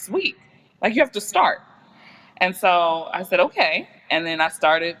next week. Like, you have to start." And so I said, "Okay." And then I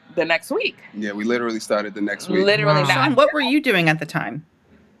started the next week. Yeah, we literally started the next week. Literally. Wow. Sean, what were you doing at the time?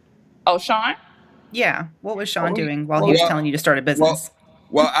 Oh, Sean? Yeah. What was Sean doing while he was telling you to start a business?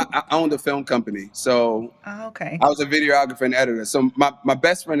 Well, I owned a film company. So okay. I was a videographer and editor. So my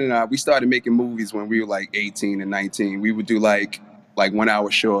best friend and I, we started making movies when we were like 18 and 19. We would do like 1 hour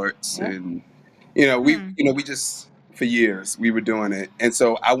shorts. And, we just, for years, we were doing it. And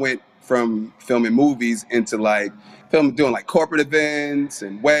so I went from filming movies into doing like corporate events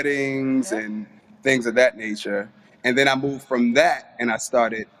and weddings and things of that nature. And then I moved from that and I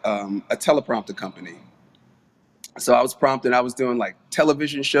started a teleprompter company. So I was prompting, I was doing like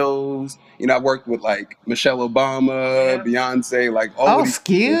television shows. I worked with like Michelle Obama, Beyonce, like all of these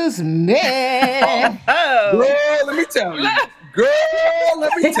excuse me. Girl, let me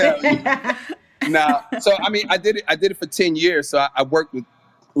tell you. Now, so I did it for 10 years. So I worked with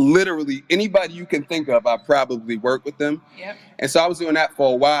literally anybody you can think of. I probably worked with them. Yep. And so I was doing that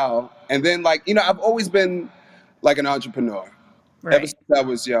for a while. And then I've always been like an entrepreneur. Right. Ever since I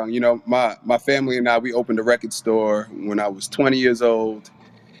was young. My family and I, we opened a record store when I was 20 years old.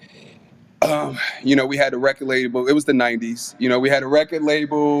 We had a record label. It was the 90s. We had a record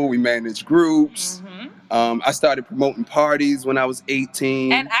label. We managed groups. I started promoting parties when I was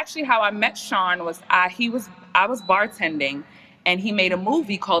 18. And actually how I met Sean was I was bartending, and he made a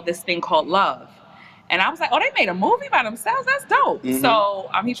movie called This Thing Called Love. And I was like, oh, they made a movie by themselves? That's dope. So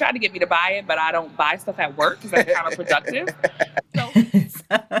he tried to get me to buy it, but I don't buy stuff at work because that's counterproductive. So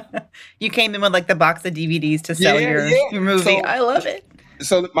you came in with like the box of DVDs to sell your movie. So, I love it.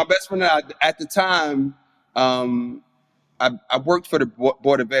 So my best friend and I, at the time, I worked for the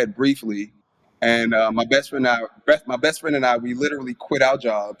Board of Ed briefly. And my best friend and I, we literally quit our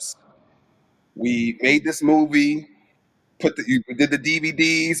jobs. We made this movie. We did the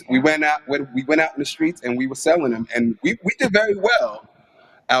DVDs. We went out in the streets and we were selling them, and we did very well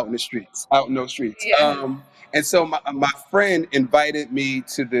out in those streets. Yeah. And so my friend invited me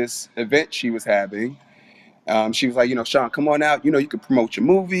to this event she was having. She was like, Sean, come on out. You can promote your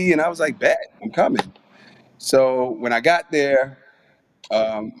movie. And I was like, bet, I'm coming. So when I got there,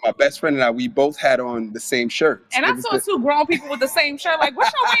 my best friend and I, we both had on the same shirts. And I saw 2 grown people with the same shirt. Like,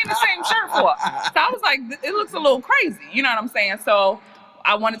 what y'all wearing the same shirt for? So I was like, it looks a little crazy. You know what I'm saying? So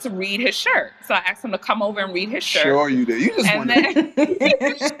I wanted to read his shirt. So I asked him to come over and read his shirt. Sure you did. You just wanted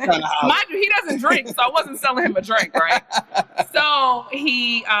mind you, he doesn't drink, so I wasn't selling him a drink, right? So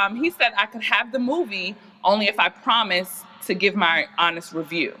he said I could have the movie only if I promised to give my honest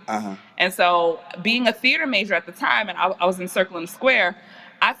review. And so being a theater major at the time, and I was in Circle in the Square,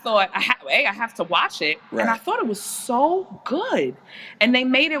 I thought, I have to watch it. Right. And I thought it was so good. And they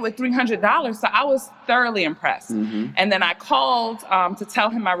made it with $300. So I was thoroughly impressed. And then I called to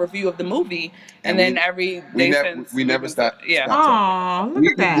tell him my review of the movie. And then every day since. We never stopped. Yeah. Aw, look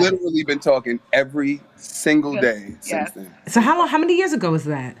at that. We've literally been talking every single day since then. So how many years ago was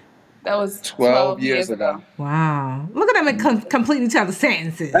that? That was 12 years ago. Wow. Look at them complete each other's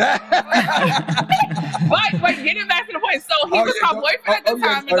sentences. But getting back to the point. So he was my boyfriend at the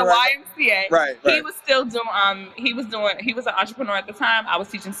time in the YMCA. Right. He was still doing, he was an entrepreneur at the time. I was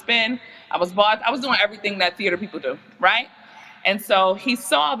teaching spin. I was doing everything that theater people do, right? And so he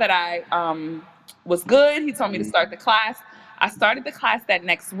saw that I was good. He told me to start the class. I started the class that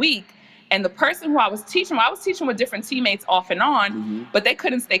next week. And the person who I was teaching with different teammates off and on, but they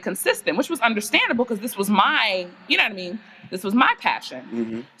couldn't stay consistent, which was understandable because this was my, you know what I mean? This was my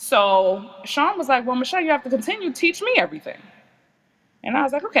passion. So Sean was like, well, Michelle, you have to continue. Teach me everything. And I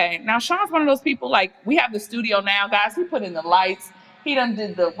was like, okay. Now, Sean's one of those people, like, we have the studio now, guys. He put in the lights. He done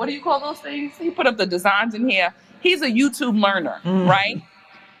did the, what do you call those things? He put up the designs in here. He's a YouTube learner, right?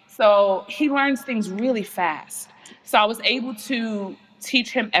 So he learns things really fast. So I was able to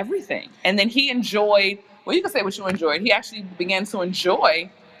teach him everything. And then he enjoyed, well, you can say what you enjoyed. He actually began to enjoy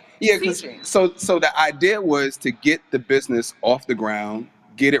teaching. So the idea was to get the business off the ground,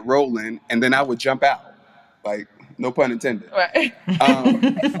 get it rolling, and then I would jump out. Like, no pun intended. Right.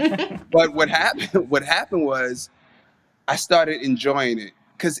 But what happened was I started enjoying it.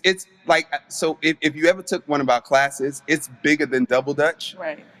 Because it's like, so if you ever took one of our classes, it's bigger than Double Dutch.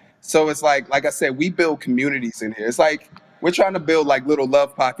 Right. So it's like I said, we build communities in here. It's like we're trying to build like little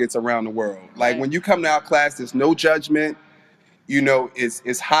love pockets around the world. Like when you come to our class, there's no judgment. You know,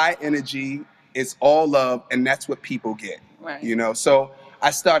 it's high energy. It's all love, and that's what people get. Right. You know, so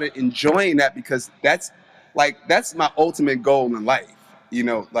I started enjoying that because that's my ultimate goal in life. You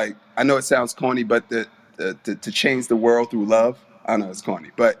know, like I know it sounds corny, but to change the world through love. I know it's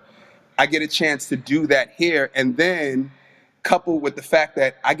corny, but I get a chance to do that here, and then coupled with the fact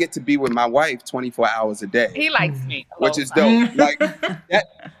that I get to be with my wife 24 hours a day. He likes me. Which is dope. Like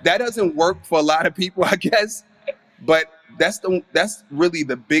that doesn't work for a lot of people, I guess. But that's really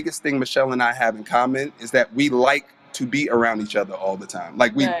the biggest thing Michelle and I have in common is that we like to be around each other all the time.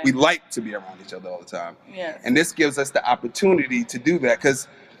 Like we like to be around each other all the time. Yes. And this gives us the opportunity to do that. Because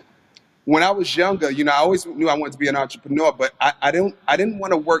when I was younger, you know, I always knew I wanted to be an entrepreneur, but I didn't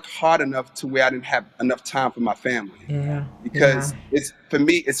want to work hard enough to where I didn't have enough time for my family. Yeah. Because for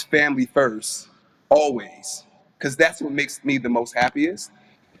me, it's family first, always. Because that's what makes me the most happiest.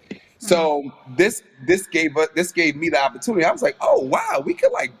 So this gave me the opportunity. I was like, oh wow, we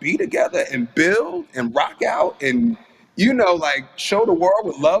could like be together and build and rock out and, you know, like show the world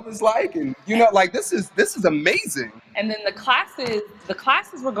what love is like, and you know, like this is amazing. And then the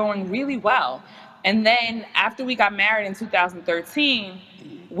classes were going really well. And then after we got married in 2013,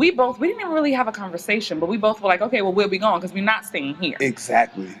 we didn't even really have a conversation, but we both were like, okay, well, where are we going? Because we're not staying here.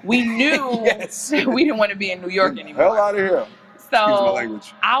 Exactly. We knew we didn't want to be in New York anymore. Hell out of here. So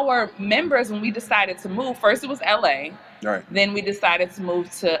our members, when we decided to move, first it was LA. Right. Then we decided to move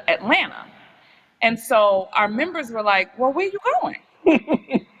to Atlanta. And so our members were like, well, where are you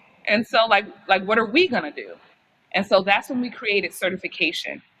going? And so like, what are we going to do? And so that's when we created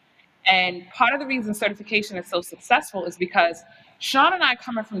certification. And part of the reason certification is so successful is because Sean and I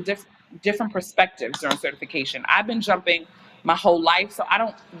coming from different perspectives during certification. I've been jumping my whole life, so I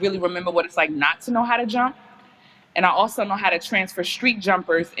don't really remember what it's like not to know how to jump. And I also know how to transfer street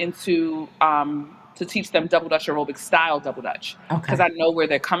jumpers into to teach them double dutch aerobic style double dutch, because I know where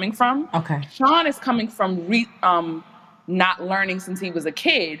they're coming from. Okay. Sean is coming from not learning since he was a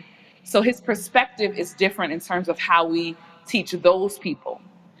kid, so his perspective is different in terms of how we teach those people.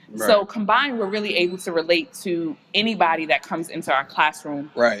 Right. So combined, we're really able to relate to anybody that comes into our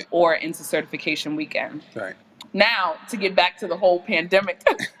classroom, right, or into certification weekend. Right. Now, to get back to the whole pandemic.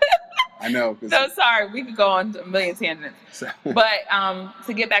 I know. So sorry, we could go on a million tangents. But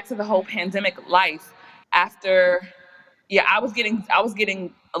to get back to the whole pandemic life, after, I was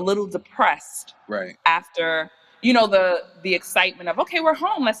getting a little depressed. Right. After, you know, the excitement of, okay, we're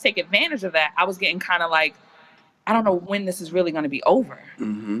home, let's take advantage of that. I was getting kind of like, I don't know when this is really going to be over.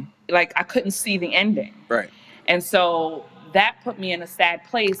 Mm-hmm. Like I couldn't see the ending. Right. And so that put me in a sad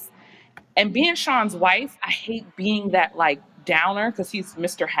place. And being Sean's wife, I hate being that like downer because he's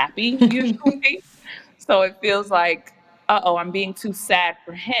Mr. Happy usually. So it feels like, I'm being too sad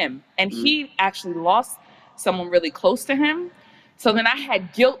for him. And he actually lost someone really close to him. So then I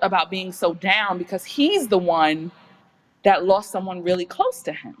had guilt about being so down because he's the one that lost someone really close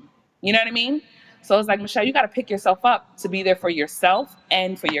to him. You know what I mean? So it's like, Michelle, you got to pick yourself up to be there for yourself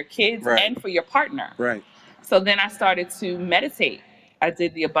and for your kids and for your partner. Right. So then I started to meditate. I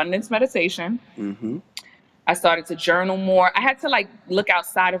did the abundance meditation. Mm-hmm. I started to journal more. I had to like look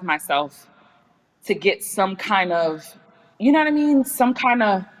outside of myself to get some kind of, you know what I mean? Some kind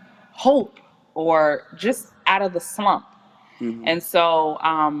of hope or just out of the slump. Mm-hmm. And so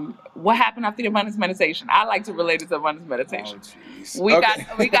what happened after the abundance meditation? I like to relate it to abundance meditation. Oh,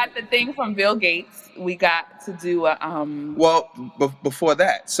 we got the thing from Bill Gates. We got to do a Well, before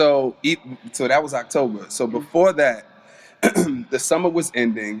that, so that was October. So before that, the summer was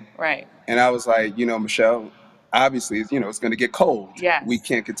ending. Right. And I was like, you know, Michelle, obviously, it's going to get cold. Yes. We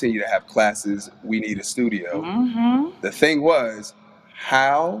can't continue to have classes. We need a studio. Mm-hmm. The thing was,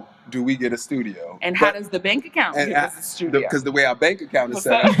 how do we get a studio? And how does the bank account give us a studio? Because the way our bank account is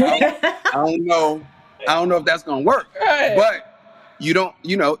set up, I don't know if that's going to work. Right. But you don't,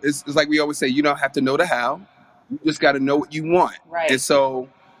 it's like we always say, you don't have to know the how. You just got to know what you want. Right. And so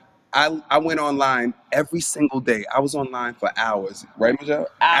I went online every single day. I was online for hours. Right, Michelle?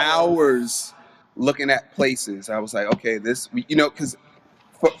 Hours looking at places. I was like, okay, because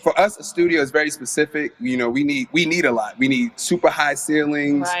for us, a studio is very specific. We need a lot. We need super high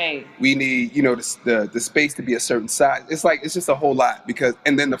ceilings. Right. We need, the space to be a certain size. It's just a whole lot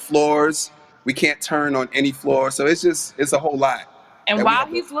and then the floors, we can't turn on any floor. So it's a whole lot. And while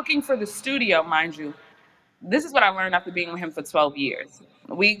he's looking for the studio, mind you, this is what I learned after being with him for 12 years.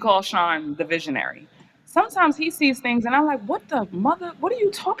 We call Sean the visionary. Sometimes he sees things and I'm like, what are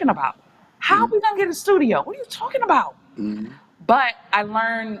you talking about? How are we going to get a studio? What are you talking about? Mm-hmm. But I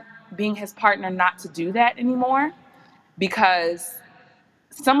learned being his partner not to do that anymore, because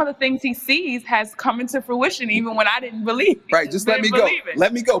some of the things he sees has come into fruition even when I didn't believe it. Right, just let me go.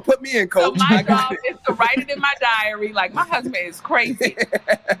 Let me go. Put me in, coach. So my job is to write it in my diary. Like, my husband is crazy.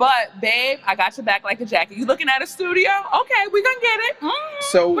 But, babe, I got your back like a jacket. You looking at a studio? Okay, we're going to get it.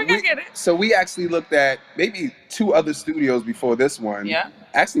 We're going to get it. So we actually looked at maybe 2 other studios before this one. Yeah.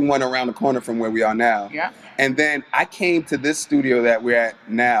 Actually, one around the corner from where we are now. Yeah. And then I came to this studio that we're at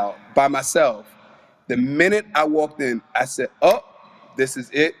now by myself. The minute I walked in, I said, oh, this is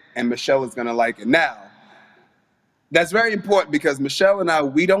it, and Michelle is going to like it. Now, that's very important because Michelle and I,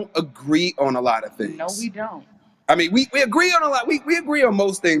 we don't agree on a lot of things. No, we don't. I mean, we agree on a lot. We agree on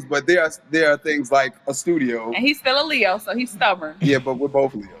most things, but there are things like a studio. And he's still a Leo, so he's stubborn. Yeah, but we're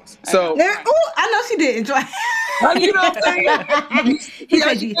both Leos. So I know she did enjoy. You know what I'm saying?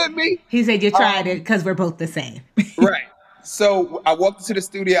 He said you tried it because we're both the same. Right. So I walked into the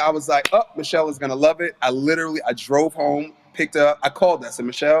studio. I was like, oh, Michelle is going to love it. I drove home, picked her up. I called her. I said,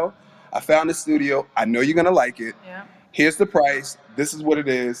 Michelle, I found the studio. I know you're going to like it. Yeah. Here's the price. This is what it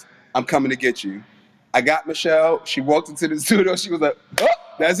is. I'm coming to get you. I got Michelle. She walked into the studio. She was like, oh,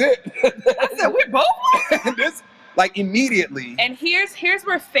 that's it. I said, we both this, immediately. And here's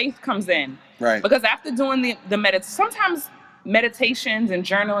where faith comes in. Right. Because after doing sometimes meditations and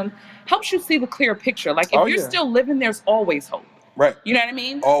journaling helps you see the clear picture. Like, if you're still living, there's always hope. Right. You know what I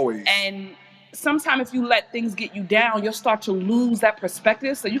mean? Always. And sometimes if you let things get you down, you'll start to lose that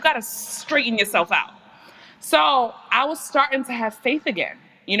perspective. So you got to straighten yourself out. So I was starting to have faith again.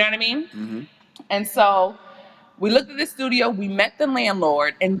 You know what I mean? Mm-hmm. And so we looked at the studio, we met the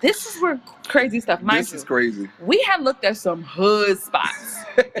landlord, and this is where crazy stuff, mind you. This is crazy. We had looked at some hood spots.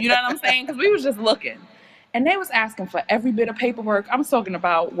 You know what I'm saying? Because we was just looking. And they was asking for every bit of paperwork. I'm talking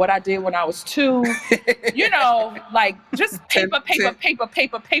about what I did when I was 2. Like just paper.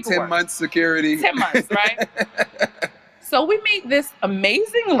 10 months security. 10 months, right? So we meet this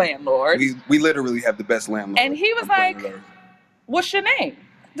amazing landlord. We literally have the best landlord. And he was like, what's your name?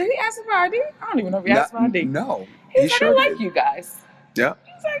 Did he ask for ID? I don't even know if he asked for ID. No. He's like, I like you guys. Yeah.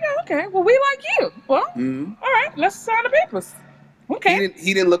 He's like, oh, okay, well, we like you. Well, all right, let's sign the papers. Okay.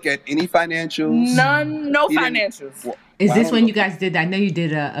 He didn't look at any financials. No financials. Is this when you guys did that? I know you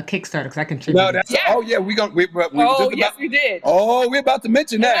did a Kickstarter because I contributed. No, that's we did. Oh, we're about to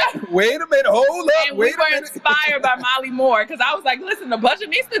mention that. Wait a minute, hold up. And we were inspired by Molly Moore because I was like, listen, the budget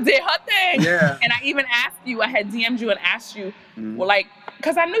needs to do her thing. Yeah. And I even asked you, I had DM'd you and asked you, well, like,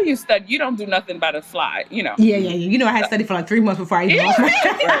 because I knew you studied. You don't do nothing but a slide, Yeah. You know, I had studied for like 3 months before I even lost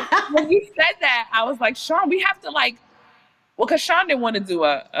right. When you said that, I was like, Sean, we have to because Sean didn't want to do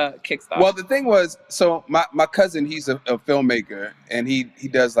a Kickstarter. Well, the thing was, so my cousin, he's a filmmaker, and he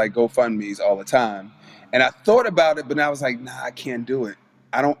does like GoFundMe's all the time. And I thought about it, but I was like, nah, I can't do it.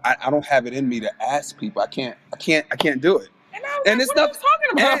 I don't have it in me to ask people. I can't do it. And it's not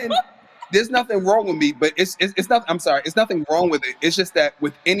talking about. And there's nothing wrong with me, but it's not. I'm sorry, it's nothing wrong with it. It's just that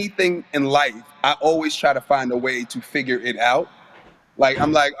with anything in life, I always try to find a way to figure it out. Like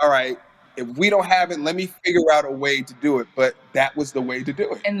I'm like, all right, if we don't have it, let me figure out a way to do it. But that was the way to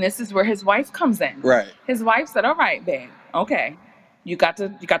do it. And this is where his wife comes in. Right. His wife said, all right, babe, okay. You got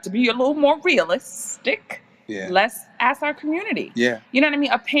to be a little more realistic. Yeah. Let's ask our community. Yeah. You know what I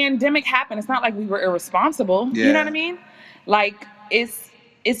mean? A pandemic happened. It's not like we were irresponsible. Yeah. You know what I mean? Like it's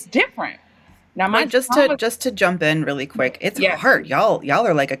different. Now, just to jump in really quick, it's hard. Y'all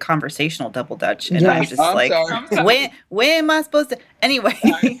are like a conversational double dutch, and I'm just when am I supposed to? Anyway,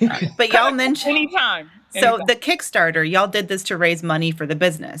 but y'all mentioned anytime. So the Kickstarter, y'all did this to raise money for the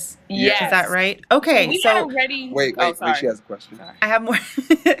business. Yes. Is that right? Okay. Wait, she has a question. Sorry. I have more.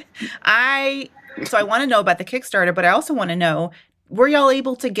 So I want to know about the Kickstarter, but I also want to know, were y'all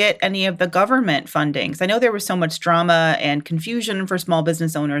able to get any of the government fundings? I know there was so much drama and confusion for small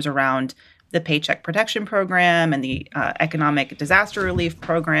business owners around the Paycheck Protection Program and the Economic Disaster Relief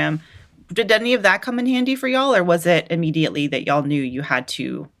Program. Did any of that come in handy for y'all, or was it immediately that y'all knew you had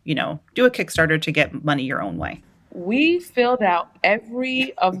to, do a Kickstarter to get money your own way? We filled out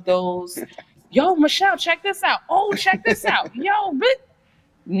every of those. Yo, Michelle, check this out. Oh, check this out. Yo, but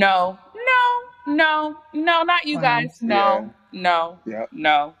no, not you guys. No.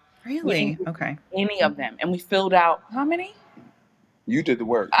 Really? Okay. Any of them. And we filled out how many? You did the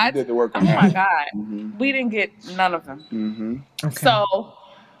work. You did the work on that. that. Oh my God. We didn't get none of them. Okay. So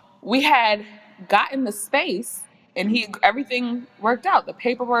we had gotten the space and everything worked out. The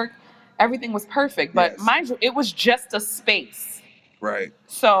paperwork, everything was perfect. But mind you, it was just a space. Right.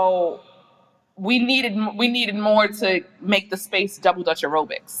 So we needed more to make the space double Dutch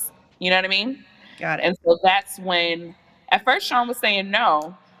aerobics. You know what I mean? Got it. And so that's when, at first Sean was saying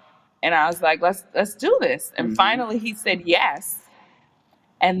no. And I was like, let's do this. And finally he said yes.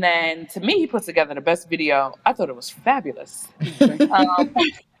 And then to me, he put together the best video. I thought it was fabulous. So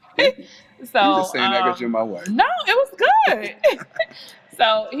You're just saying that because you're my wife. No, it was good.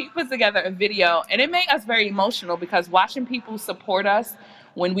 So he put together a video, and it made us very emotional because watching people support us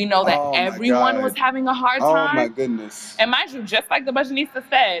when we know that everyone was having a hard time. Oh my goodness. And mind you, just like the Budgetnista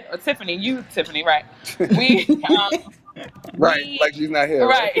said, or Tiffany, right? Right, like she's not here.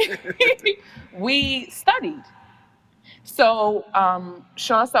 Right. We studied. So,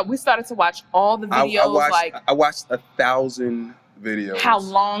 Sean, we started to watch all the videos. I watched 1,000 videos. How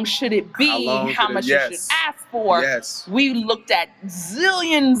long should it be? How much you should ask for? Yes. We looked at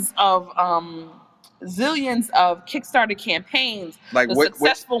zillions of Kickstarter campaigns, like the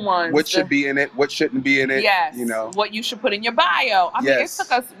successful ones. What should be in it? What shouldn't be in it? Yes. What you should put in your bio. I mean, it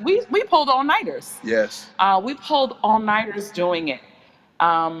took us. We pulled all-nighters. Yes. We pulled all-nighters doing it,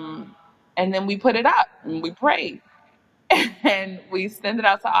 and then we put it up and we prayed, and we sent it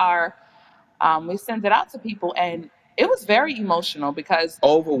out to people, and it was very emotional because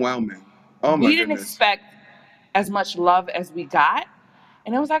overwhelming. Oh my we didn't expect as much love as we got.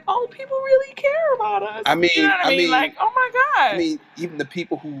 And it was like, oh, people really care about us. I mean, you know what I mean? Like, oh my God. I mean, even the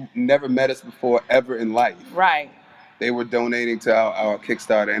people who never met us before ever in life. Right. They were donating to our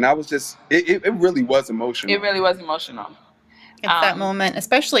Kickstarter. And I was just, it really was emotional. It really was emotional. It's that moment,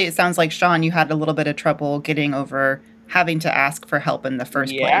 especially it sounds like, Sean, you had a little bit of trouble getting over having to ask for help in the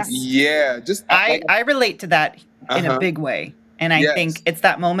first place. Yeah. Just I relate to that in a big way. And I think it's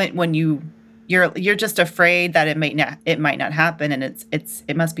that moment when you're just afraid that it might not happen, and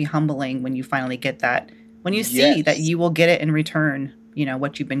it must be humbling when you finally get that, when you see that you will get it in return,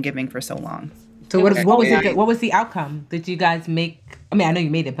 what you've been giving for so long. So what was the outcome? Did you guys make? I mean, I know you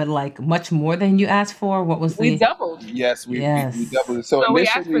made it, but like much more than you asked for. What was we doubled? Yes, we doubled it. So we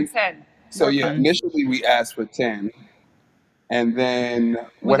asked for 10. So initially we asked for 10, and then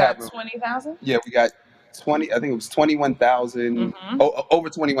we got 20,000. Yeah, we got 20. I think it was 21,000. Over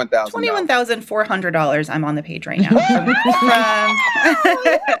 21,000. $21,400. I'm on the page right now.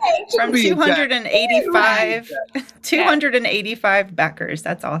 From 285 backers.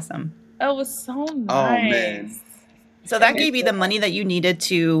 That's awesome. That was so nice. Oh man. So that gave you the money that you needed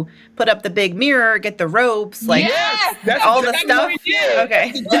to put up the big mirror, get the ropes, like all the stuff.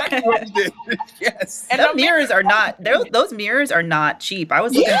 Okay. Exactly what we did. Yes. And those mirrors are not cheap. I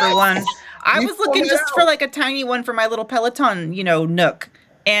was looking for one. I was looking just for like a tiny one for my little Peloton, nook.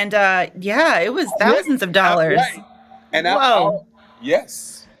 And it was thousands of dollars. Right. And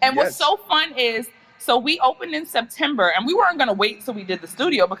yes. And what's so fun is, so we opened in September, and we weren't going to wait till we did the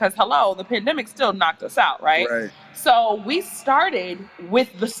studio because, the pandemic still knocked us out, right? So we started with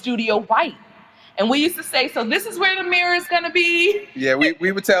the studio white. And we used to say, so this is where the mirror is going to be. Yeah,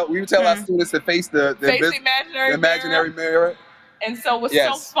 we would tell our students to face the imaginary mirror. And so what's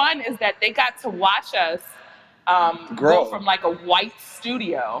so fun is that they got to watch us go from like a white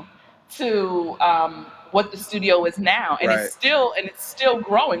studio to what the studio is now, and it's still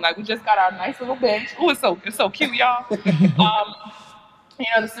growing. Like we just got our nice little bench. Oh, it's so cute, y'all.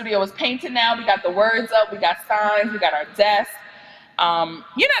 The studio is painted now. We got the words up. We got signs. We got our desk. You know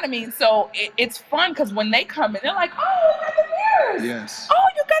what I mean? So it's fun because when they come in, they're like, "Oh, you got the mirrors. Yes. Oh,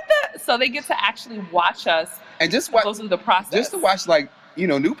 you got that." So they get to actually watch us and just go through the process. Just to watch,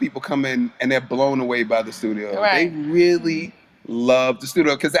 new people come in and they're blown away by the studio. Right. They really love the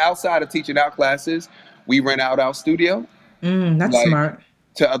studio because outside of teaching our classes, we rent out our studio. That's smart.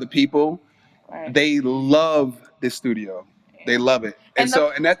 To other people. Right. They love this studio. They love it. And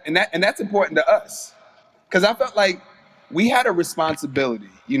that's important to us. Because I felt like we had a responsibility.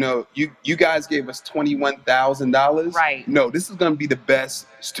 You know, you guys gave us $21,000. Right. No, this is going to be the best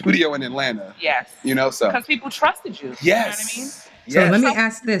studio in Atlanta. Yes. You know, so because people trusted you. Yes. You know what I mean? So Yes. let me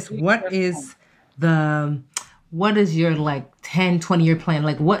ask this: what is your like 10, 20-year plan?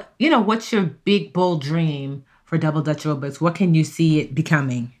 Like what's your big bold dream for Double Dutch Aerobics? What can you see it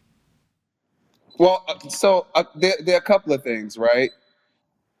becoming? Well, there are a couple of things, right?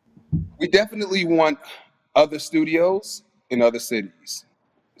 We definitely want other studios in other cities.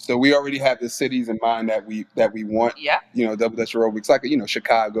 So we already have the cities in mind that we want. Yeah. You know, Double Dutch Aerobics, like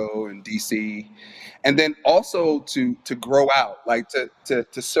Chicago and DC, and then also to grow out, like to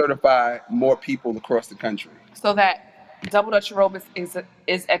certify more people across the country, So that Double Dutch Aerobics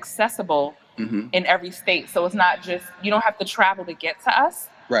is accessible in every state. So it's not just, you don't have to travel to get to us.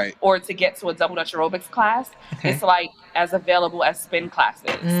 Right. Or to get to a Double Dutch Aerobics class. Okay. It's like as available as spin classes.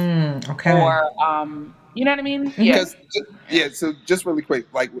 Okay. Or, you know what I mean? Because, so just really quick,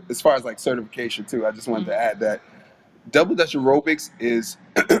 like as far as like certification too, I just wanted to add that Double Dutch Aerobics is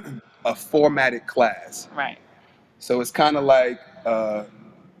a formatted class. Right. So it's kind of like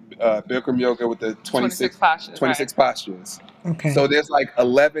Bikram yoga with the 26 postures. 26 postures. Okay. So there's like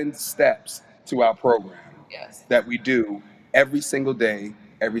 11 steps to our program. Yes. That we do every single day,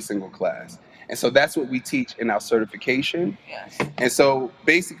 every single class. And so that's what we teach in our certification. Yes. And so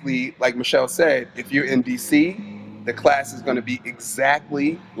basically, like Michelle said, if you're in DC, the class is going to be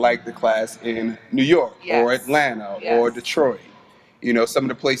exactly like the class in New York or Atlanta or Detroit. You know, some of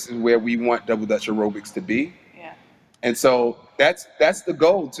the places where we want Double Dutch Aerobics to be. Yeah. And so that's the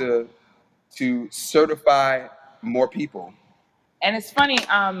goal, to certify more people. And it's funny,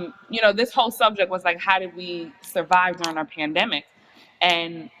 this whole subject was like, how did we survive during our pandemic?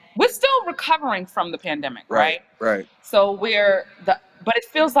 And we're still recovering from the pandemic, right? Right. So but it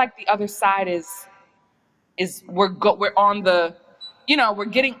feels like the other side is we're on the, we're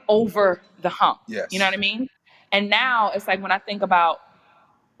getting over the hump. Yes. You know what I mean? And now it's like when I think about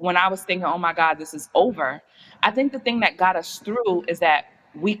when I was thinking, oh my God, this is over. I think the thing that got us through is that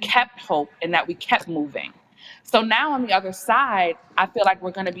we kept hope and that we kept moving. So now on the other side, I feel like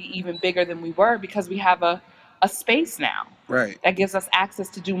we're going to be even bigger than we were because we have a space now. Right. That gives us access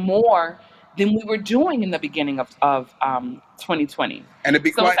to do more than we were doing in the beginning of 2020. And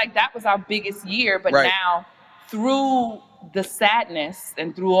it's like that was our biggest year, but now through the sadness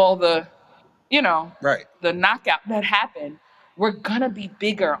and through all the, the knockout that happened, we're gonna be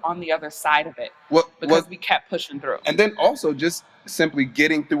bigger on the other side of it because we kept pushing through. And then also just simply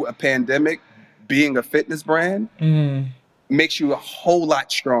getting through a pandemic, being a fitness brand, makes you a whole lot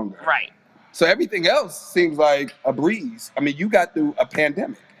stronger. Right. So everything else seems like a breeze. I mean, you got through a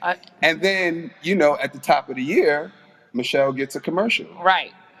pandemic. And then, at the top of the year, Michelle gets a commercial.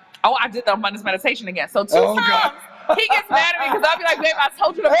 Right. Oh, I did the abundance meditation again. So two times he gets mad at me because I'll be like, babe, I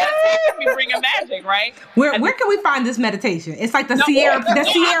told you to meditate. We bring a magic, right? Where can we find this meditation? It's like the Sierra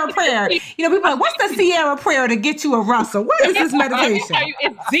prayer. People are like, what's the Sierra prayer to get you a Russell? What is this meditation? Let me tell you,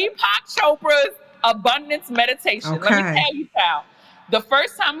 it's Deepak Chopra's abundance meditation. Okay. Let me tell you, pal. The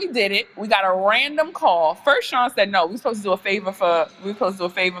first time we did it, we got a random call. First, Sean said, no, we're supposed to do a favor for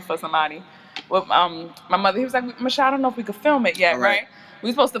somebody. With my mother, he was like, Michelle, I don't know if we could film it yet, right? We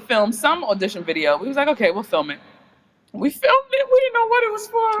were supposed to film some audition video. We was like, okay, we'll film it. We filmed it. We didn't know what it was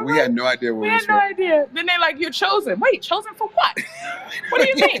for. We had no idea what it was for. We had no idea. Then they're like, you're chosen. Wait, chosen for what? What do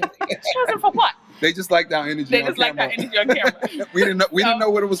you mean? Chosen for what? They just liked our energy on camera. We didn't know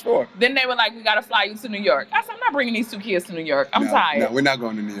what it was for. Then they were like, we got to fly you to New York. I said, I'm not bringing these two kids to New York. I'm tired. No, we're not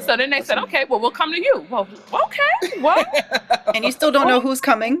going to New York. So then they said, okay, well, we'll come to you. Well, okay. What? And you still don't know who's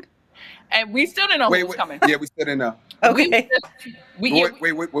coming? And we still didn't know who was coming. Yeah, we still didn't know. Okay.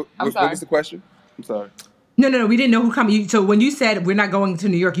 Wait. What was the question? I'm sorry. No. We didn't know who coming. So when you said we're not going to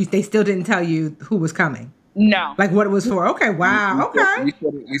New York, they still didn't tell you who was coming. No. Like what it was for. Okay. Wow. Okay.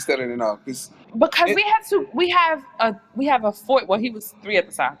 We still didn't know. Because we have a 4. Well, he was 3 at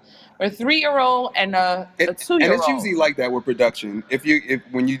the time. A 3-year-old and a 2-year-old. And it's usually like that with production.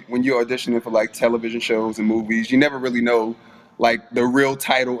 When you're auditioning for like television shows and movies, you never really know like the real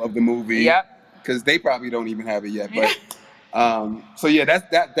title of the movie. Yep. Because they probably don't even have it yet. But so yeah,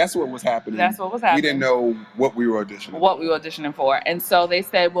 that's what was happening. That's what was happening. We didn't know what we were auditioning. For. And so they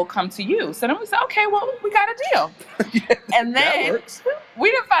said, we'll come to you. So then we said, okay, well, we got a deal. Yeah, and then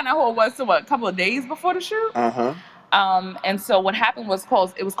we didn't find out who it was till a couple of days before the shoot. And so what happened was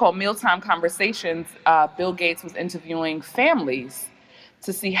it was called Mealtime Conversations. Bill Gates was interviewing families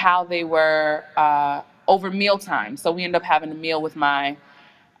to see how they were over mealtime. So we ended up having a meal with my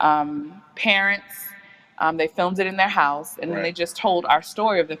parents. They filmed it in their house, and then they just told our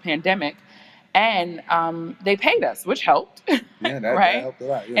story of the pandemic. and they paid us, which helped. Yeah, that right? helped a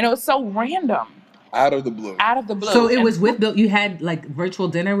lot. Yeah. And it was so random. Out of the blue. Out of the blue. So it was with Bill. You had like virtual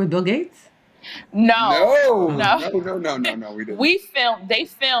dinner with Bill Gates? No. We didn't. They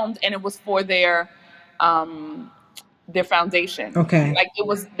filmed, and it was for their foundation. Okay. Like it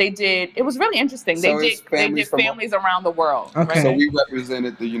was really interesting. So they did families around the world. Okay. Right? So we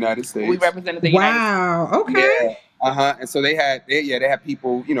represented the United States. Wow. Okay. Yeah. And so they had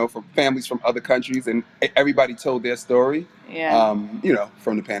people, from families from other countries, and everybody told their story. Yeah.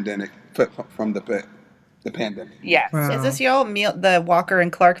 From the pandemic, the pandemic. Yes. Wow. Is this the Walker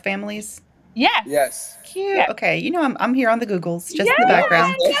and Clark families? Yes. Cute. Yes. Okay. I'm here on the Googles, just in the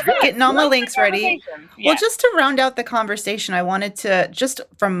background, getting all my links ready. Yeah. Well, just to round out the conversation, I wanted to, just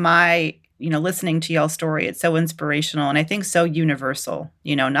from my, listening to y'all's story, it's so inspirational and I think so universal.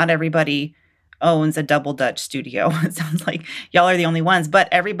 Not everybody owns a double Dutch studio. It sounds like y'all are the only ones, but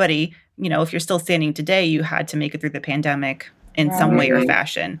everybody, if you're still standing today, you had to make it through the pandemic in some way or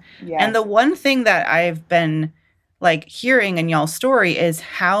fashion. Yes. And the one thing that I've been hearing in y'all's story is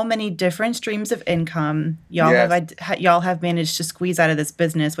how many different streams of income y'all have managed to squeeze out of this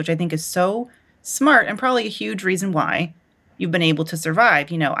business, which I think is so smart and probably a huge reason why you've been able to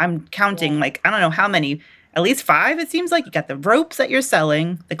survive. I'm counting I don't know how many, at least 5, it seems like. You got the ropes that you're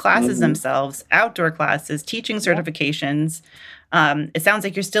selling, the classes themselves, outdoor classes, teaching certifications. It sounds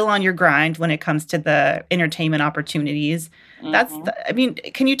like you're still on your grind when it comes to the entertainment opportunities.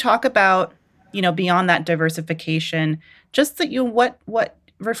 Can you talk about, beyond that diversification, just that what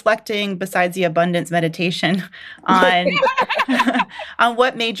reflecting besides the abundance meditation on on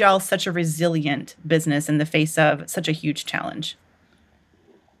what made y'all such a resilient business in the face of such a huge challenge?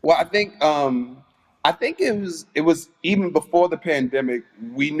 Well, I think it was even before the pandemic,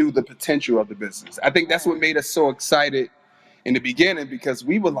 we knew the potential of the business. I think that's what made us so excited in the beginning, because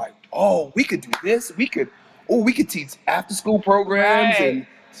we were like, oh, we could do this. We could teach after school programs and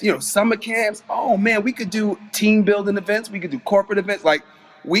summer camps. Oh man, we could do team building events. We could do corporate events.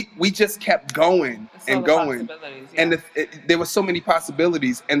 We just kept going and going. And there were so many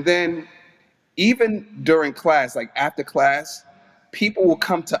possibilities. And then even during class, after class, people will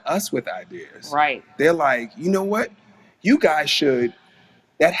come to us with ideas. Right. They're like, you know what? You guys should.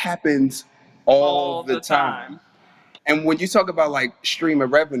 That happens all the time. And when you talk about stream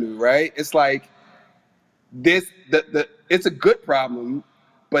of revenue, right? It's it's a good problem,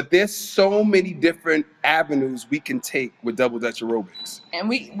 but there's so many different avenues we can take with Double Dutch Aerobics. And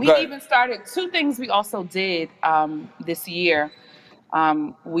we even started 2 things we also did this year.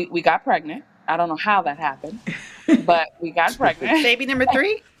 We got pregnant. I don't know how that happened, but we got pregnant. Baby number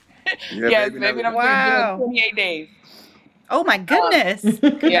 3? Yes, baby number 3. Wow. 28 days. Oh my goodness.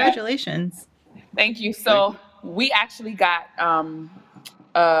 Congratulations. Thank you. So we actually got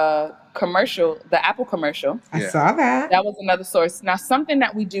a commercial, the Apple commercial. I saw that. That was another source. Now, something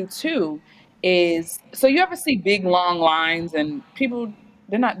that we do too is, so you ever see big long lines and people,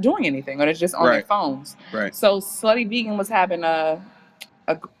 they're not doing anything, or they're just on their phones. Right. So Slutty Vegan was having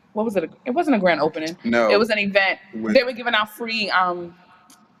what was it? It wasn't a grand opening. No. It was an event. They were giving out free,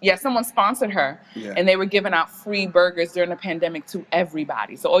 someone sponsored her, and they were giving out free burgers during the pandemic to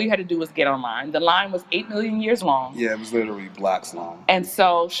everybody. So all you had to do was get online. The line was 8 million years long. Yeah, it was literally blocks long. And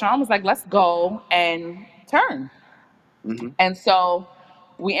so Sean was like, let's go and turn. Mm-hmm. And so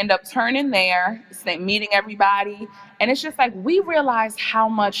we end up turning there, meeting everybody. And it's just we realized how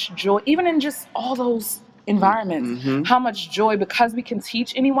much joy, even in just all those environments, how much joy, because we can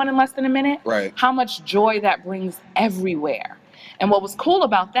teach anyone in less than a minute, how much joy that brings everywhere. And what was cool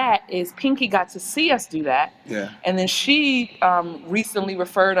about that is Pinky got to see us do that. Yeah. And then she recently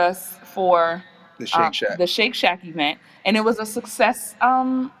referred us for the Shake Shack. The Shake Shack event. And it was a success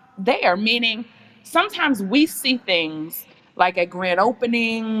there, meaning sometimes we see things at grand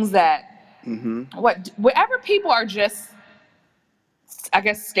openings that wherever people are just, I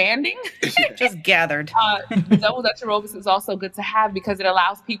guess, standing. Just gathered. Double Dutch Aerobics is also good to have because it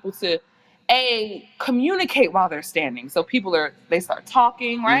allows people to communicate while they're standing. So they start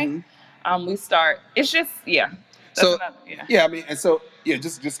talking, right? We start, it's just, So,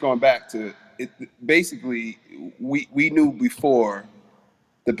 just going back to it, basically, we knew before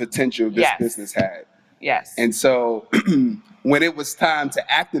the potential this business had. Yes. And so when it was time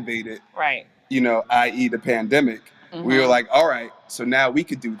to activate it, right, i.e. the pandemic, we were like, all right, so now we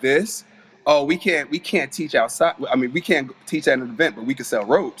could do this. Oh, we can't teach outside. I mean, we can't teach at an event, but we could sell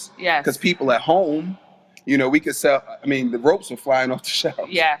ropes. Yes. Because people at home, we could sell. I mean, the ropes were flying off the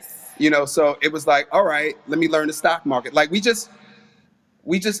shelves. Yes. So it was like, all right, let me learn the stock market. We just,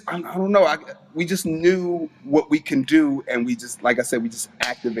 I don't know. We just knew what we can do, and we just, like I said, we just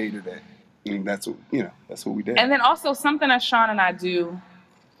activated it. And that's what we did. And then also something that Sean and I do,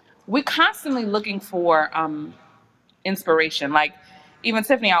 we're constantly looking for inspiration. Like even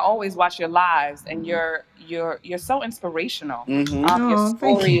Tiffany, I always watch your lives, and you're so inspirational. Your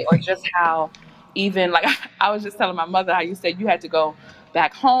story, or just how even like I was just telling my mother how you said you had to go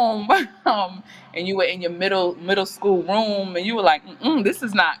back home, and you were in your middle school room, and you were like, this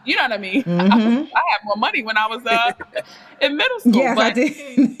is not, you know what I mean? I had more money when I was in middle school. Yes, but I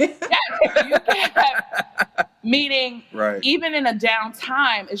did. you have, meaning even in a down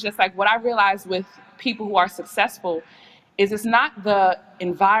time, it's just like what I realized with people who are successful is it's not the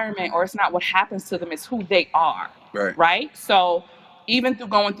environment or it's not what happens to them, it's who they are. Right? So even through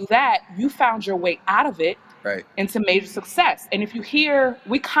going through that, you found your way out of it into major success. And if you hear,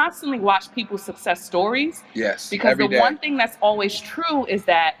 we constantly watch people's success stories. Yes. Because the one thing that's always true is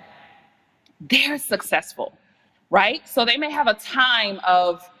that they're successful, right? So they may have a time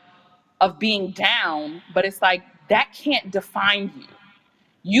of being down, but it's like that can't define you.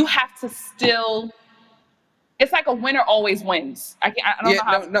 You have to still. It's like a winner always wins. I don't know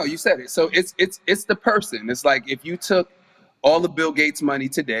how. No, you said it. So it's the person. It's like if you took all of Bill Gates' money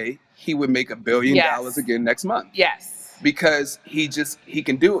today, he would make $1 billion again next month. Yes. Because he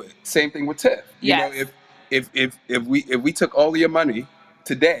can do it. Same thing with Tiff. You know, if we took all of your money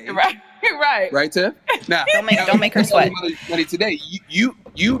today. Right, Tiff? Now don't make her sweat. Money today.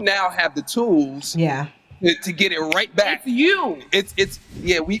 You now have the tools. Yeah. To get it right back. It's you. It's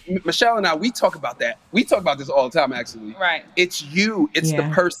Michelle and I, we talk about that. We talk about this all the time, actually. Right. It's you. It's the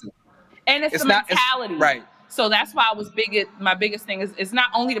person. And it's the mentality. Right. So that's why I was my biggest thing is it's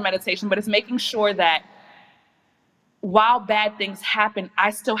not only the meditation, but it's making sure that while bad things happen, I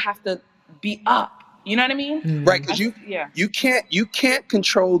still have to be up. You know what I mean? Mm-hmm. Right. Because you can't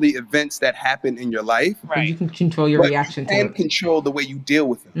control the events that happen in your life. Right. You can control your reaction to it. And control the way you deal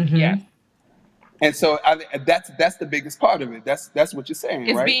with them. Mm-hmm. Yeah. And so that's the biggest part of it. That's what you're saying,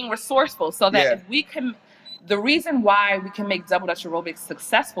 it's right? Being resourceful so that if we can, the reason why we can make Double Dutch Aerobics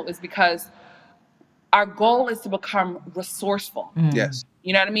successful is because our goal is to become resourceful. Mm. Yes.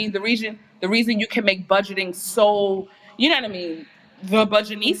 You know what I mean? The reason you can make budgeting so, you know what I mean, the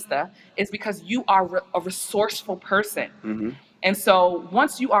budgetista is because you are a resourceful person. Mm-hmm. And so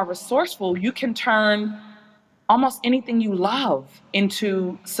once you are resourceful, you can turn almost anything you love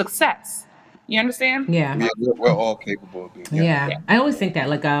into success. You understand? Yeah. We're all capable of being. Yeah. I always think that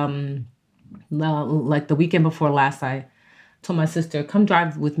like the weekend before last, I told my sister, come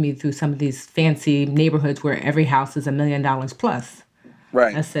drive with me through some of these fancy neighborhoods where every house is $1 million plus.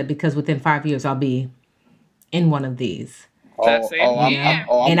 Right. I said, because within 5 years I'll be in one of these. I'm definitely all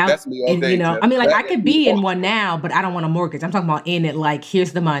day. You know, I mean, like I could be in one now, but I don't want a mortgage. I'm talking about in it, like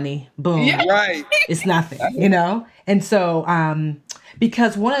here's the money, boom. Yeah. Right. It's nothing, you know? And so,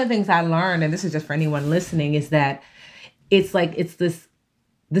 because one of the things I learned, and this is just for anyone listening, is that it's this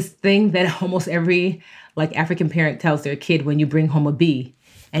thing that almost every like African parent tells their kid when you bring home a B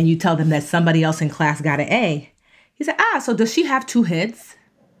and you tell them that somebody else in class got an A. He said, so does she have two heads?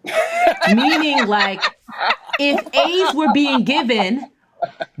 Meaning like, if A's were being given,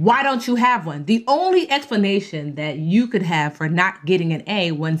 why don't you have one? The only explanation that you could have for not getting an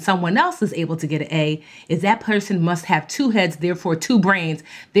A when someone else is able to get an A is that person must have two heads, therefore two brains,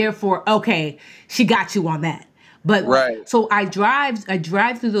 therefore, okay, she got you on that. But so I drive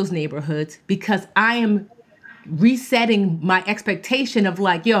through those neighborhoods because I am resetting my expectation of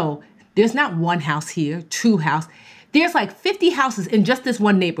like, yo, there's not one house here, two house. There's like 50 houses in just this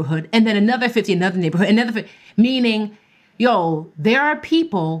one neighborhood, and then another 50, another neighborhood, another 50, meaning, yo, there are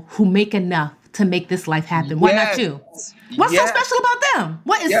people who make enough to make this life happen. Why not you? What's so special about them?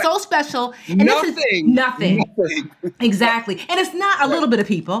 What is so special? And nothing. This is nothing. Exactly. And it's not a little bit of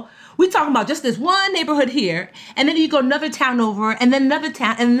people. We're talking about just this one neighborhood here, and then you go another town over, and then another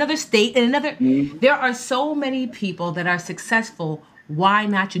town, and another state, and another. Mm-hmm. There are so many people that are successful. Why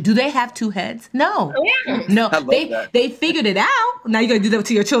not you? Do they have two heads? No. No. They figured it out. Now you're going to do that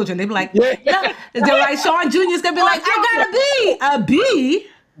to your children. They be like, no. They're like, Sean Jr. is going to be like, I got a B.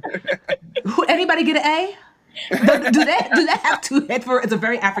 Anybody get an A? Do they have two heads? It's a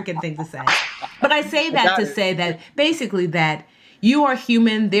very African thing to say. But I say that to say that basically that you are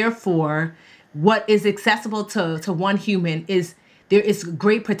human. Therefore, what is accessible to one human is there is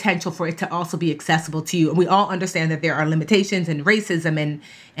great potential for it to also be accessible to you. And we all understand that there are limitations and racism and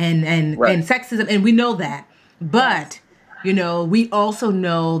sexism, and we know that. But, you know, we also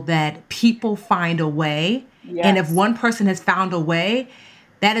know that people find a way. Yes. And if one person has found a way,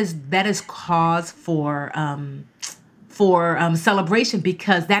 that is cause for for celebration,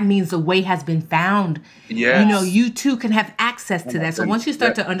 because that means the way has been found. Yes. You too can have access to that. So once you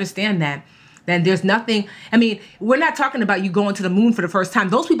start to understand that, then there's nothing. I mean, we're not talking about you going to the moon for the first time.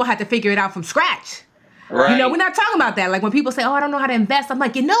 Those people had to figure it out from scratch. Right. We're not talking about that. Like when people say, "Oh, I don't know how to invest," I'm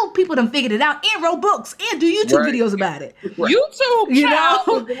like, people done figured it out and wrote books and do YouTube videos about it. Right. YouTube, is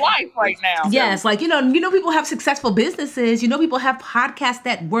life right now. Yes, like people have successful businesses. People have podcasts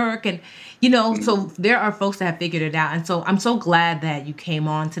that work, and so there are folks that have figured it out. And so I'm so glad that you came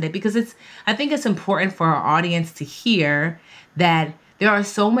on today, because I think it's important for our audience to hear that there are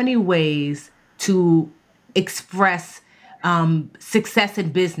so many ways to express success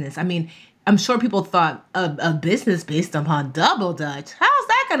in business. I mean, I'm sure people thought a business based upon double Dutch. How's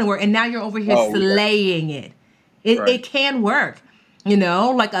that going to work? And now you're over here slaying it. It can work,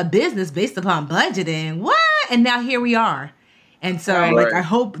 like a business based upon budgeting. What? And now here we are. And so I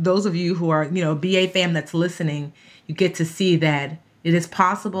hope those of you who are, BA fam that's listening, you get to see that it is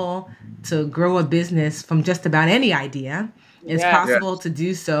possible to grow a business from just about any idea. It's possible to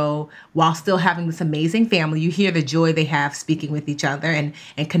do so while still having this amazing family. You hear the joy they have speaking with each other and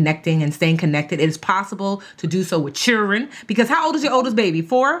connecting and staying connected. It is possible to do so with children. Because how old is your oldest baby?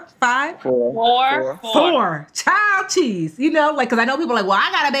 4, 5? 4. Child cheese. because I know people are like, well,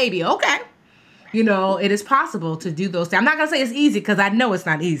 I got a baby. Okay. It is possible to do those things. I'm not going to say it's easy, because I know it's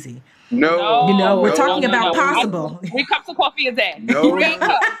not easy. No. We're talking about possible. 3 cups of coffee a day. No. 3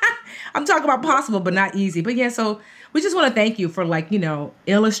 cups. I'm talking about possible, but not easy. But so we just want to thank you for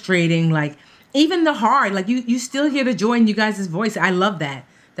illustrating even the hard, you still hear the joy in you guys' voice. I love that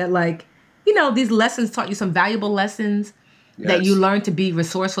these lessons taught you some valuable lessons that you learned to be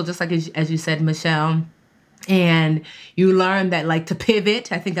resourceful, just like as you said, Michelle. And you learned that to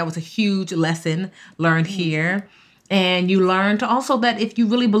pivot. I think that was a huge lesson learned here. And you learned also that if you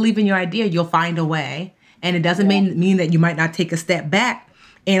really believe in your idea, you'll find a way. And it doesn't mean that you might not take a step back.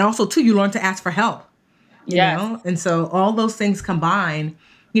 And also, too, you learn to ask for help. You know? And so all those things combined,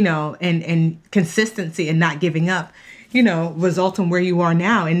 and consistency and not giving up, result in where you are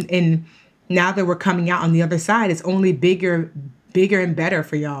now. And now that we're coming out on the other side, it's only bigger and better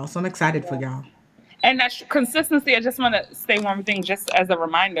for y'all. So I'm excited for y'all. And that consistency, I just want to say one thing just as a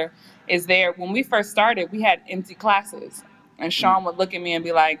reminder, is there. When we first started, we had empty classes. And Sean would look at me and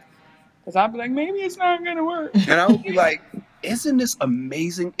be like, because I'd be like, maybe it's not going to work. And I would be like, isn't this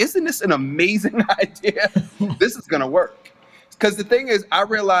amazing? Isn't this an amazing idea? This is going to work. Because the thing is, I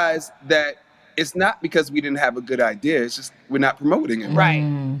realized that it's not because we didn't have a good idea. It's just we're not promoting it.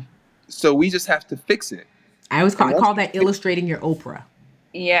 Right. So we just have to fix it. I always call that illustrating your Oprah.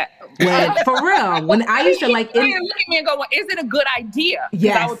 Yeah. For real. When I used to look at me and go, well, is it a good idea?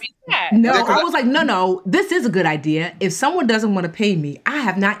 Yes. I would be sad. No, I was like, no, this is a good idea. If someone doesn't want to pay me, I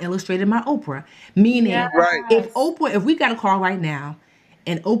have not illustrated my Oprah. Meaning, if we got a call right now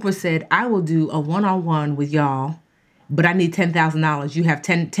and Oprah said, I will do a one-on-one with y'all, but I need $10,000. You have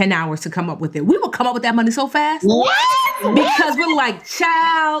 10 hours to come up with it. We will come up with that money so fast. What? Because we're like,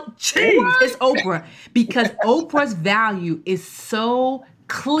 child, cheese. It's Oprah. Because Oprah's value is so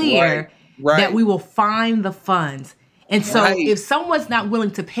clear that we will find the funds. And so if someone's not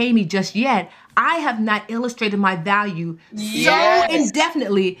willing to pay me just yet, I have not illustrated my value so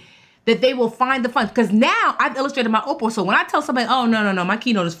indefinitely that they will find the funds. Because now I've illustrated my Oprah. So when I tell somebody, oh, no, my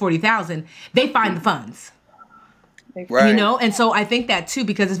keynote is $40,000, they find the funds. Right. And so I think that too,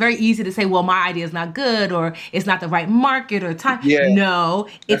 because it's very easy to say, well, my idea is not good, or it's not the right market or time. Yeah. No,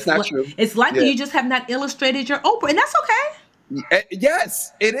 it's not true. It's likely you just have not illustrated your Oprah, and that's okay.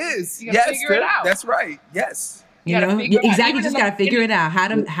 Yes, it is. You gotta figure it out. That's right. Yes. Exactly. You just got to figure it out.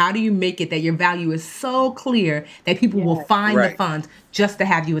 How do you make it that your value is so clear that people will find the funds just to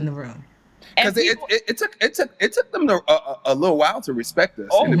have you in the room? Because it took them a little while to respect us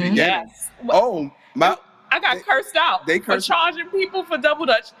in the beginning. Yes. I got cursed out for charging people for double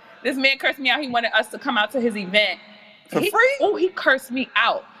Dutch. This man cursed me out. He wanted us to come out to his event for free. Oh, he cursed me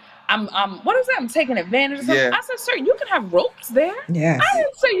out. What is that? I'm taking advantage of something. Yeah. I said, sir, you can have ropes there. Yes. I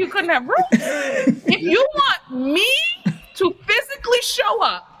didn't say you couldn't have ropes. If you want me to physically show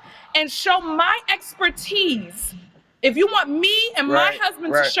up and show my expertise, if you want me and my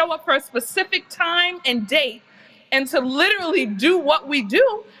husband to show up for a specific time and date and to literally do what we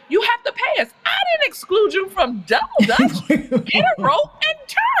do, you have to pay us. I didn't exclude you from double Dutch. Get a rope and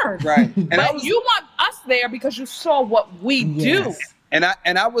turn. Right. And but you want us there because you saw what we do. And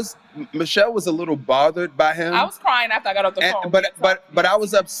Michelle was a little bothered by him. I was crying after I got off the phone. But I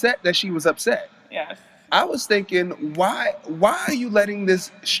was upset that she was upset. Yes. I was thinking, why are you letting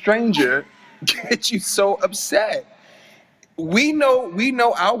this stranger get you so upset? We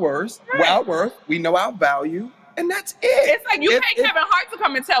know our worth, we know our value, and that's it. It's like you pay Kevin Hart to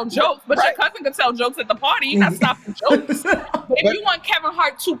come and tell jokes, but your cousin can tell jokes at the party. You're not stopping jokes. If you want Kevin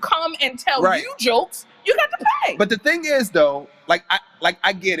Hart to come and tell you jokes, you got to pay. But the thing is, though,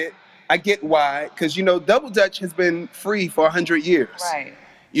 I get it. I get why, because Double Dutch has been free for 100 years. Right.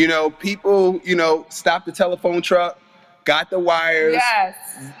 People, stopped the telephone truck, got the wires,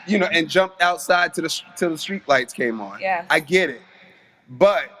 and jumped outside till the street lights came on. Yes. I get it.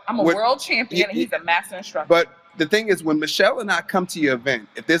 But I'm a world champion and he's a master instructor. But the thing is, when Michelle and I come to your event,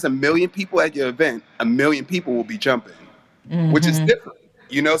 if there's 1 million people at your event, 1 million people will be jumping, which is different.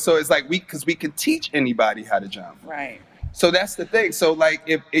 So it's like because we can teach anybody how to jump. Right. So that's the thing. So like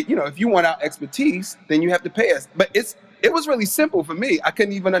if you want our expertise, then you have to pay us. But it was really simple for me. I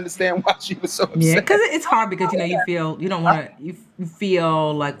couldn't even understand why she was so upset. Yeah, because it's hard because you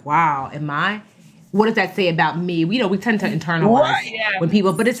feel like, wow, what does that say about me? We tend to internalize when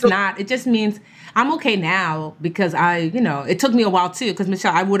people, but it's not. It just means I'm okay now because it took me a while too. Because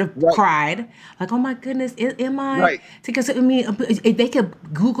Michelle, I would have cried like, oh my goodness, am I? Right. Because if they could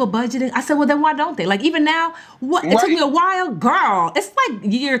Google budgeting, I said, well, then why don't they? Like even now, it took me a while, girl. It's like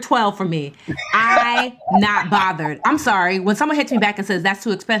year 12 for me. I not bothered. I'm sorry when someone hits me back and says that's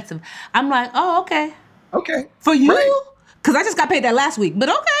too expensive. I'm like, oh okay. Okay. For you, because I just got paid that last week, but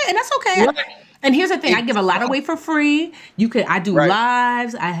okay, and that's okay. Right. And here's the thing, I give a lot away for free. I do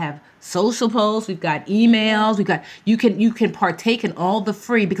lives, I have social posts, we've got emails, you can partake in all the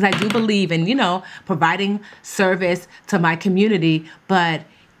free because I do believe in, providing service to my community. But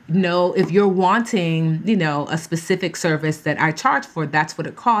if you're wanting, a specific service that I charge for, that's what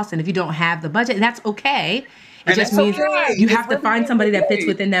it costs. And if you don't have the budget, that's okay. It just means you have to find somebody that fits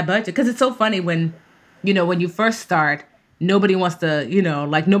within that budget. Because it's so funny when you first start, nobody wants to,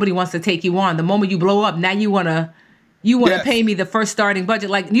 nobody wants to take you on. The moment you blow up, now you want to pay me the first starting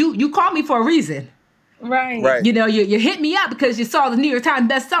budget. Like you called me for a reason. Right. You hit me up because you saw the New York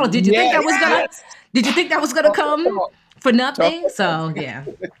Times bestseller. Did you think that was gonna come for nothing? So yeah.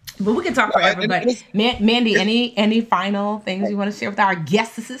 But we can talk forever. But Mandy, any final things you want to share with our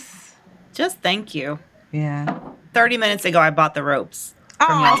guests? Just thank you. Yeah. 30 minutes ago I bought the ropes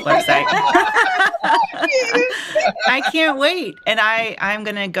from y'all's website. I can't wait. And I'm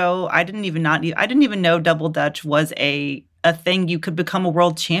gonna go. I didn't even know Double Dutch was a thing you could become a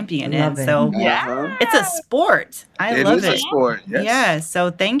world champion in. So it's a sport. I love it. It is a sport. Yes. Yeah. So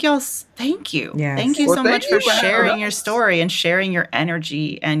thank y'all. Thank you. Yes. Thank you so much for sharing your story and sharing your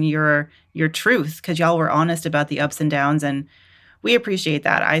energy and your truth, because y'all were honest about the ups and downs, and we appreciate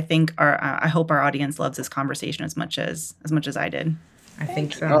that. I think I hope our audience loves this conversation as much as I did. I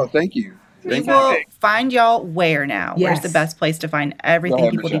think so. Oh, thank you. We will find y'all where now? Yes. Where's the best place to find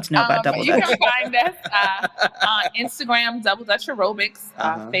everything people need to know about Double Dutch? You can find us on Instagram, Double Dutch Aerobics,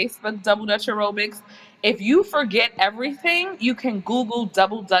 Facebook, Double Dutch Aerobics. If you forget everything, you can Google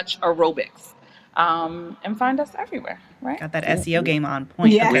Double Dutch Aerobics and find us everywhere, right? Got that SEO game on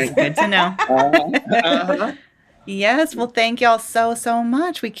point. Yes. Okay, good to know. Yes, well, thank y'all so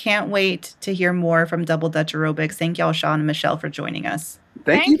much. We can't wait to hear more from Double Dutch Aerobics. Thank y'all, Sean and Michelle, for joining us.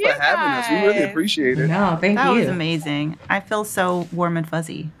 Thank you for having us. We really appreciate it. No, thank you. That was amazing. I feel so warm and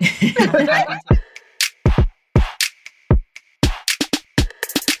fuzzy.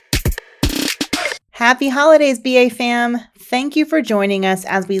 Happy holidays, BA fam. Thank you for joining us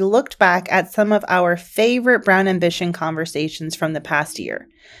as we looked back at some of our favorite Brown Ambition conversations from the past year.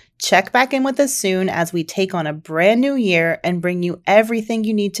 Check back in with us soon as we take on a brand new year and bring you everything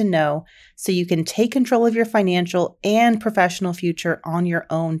you need to know so you can take control of your financial and professional future on your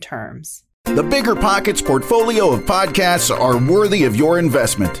own terms. The Bigger Pockets portfolio of podcasts are worthy of your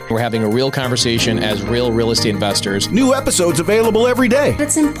investment. We're having a real conversation as real estate investors. New episodes available every day.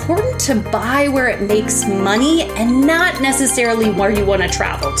 It's important to buy where it makes money and not necessarily where you want to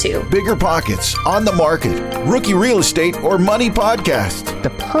travel to. Bigger Pockets, On the Market, Rookie Real Estate, or Money Podcast. The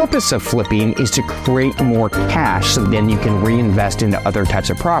purpose of flipping is to create more cash so then you can reinvest into other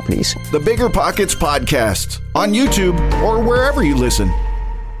types of properties. The Bigger Pockets Podcast on YouTube or wherever you listen.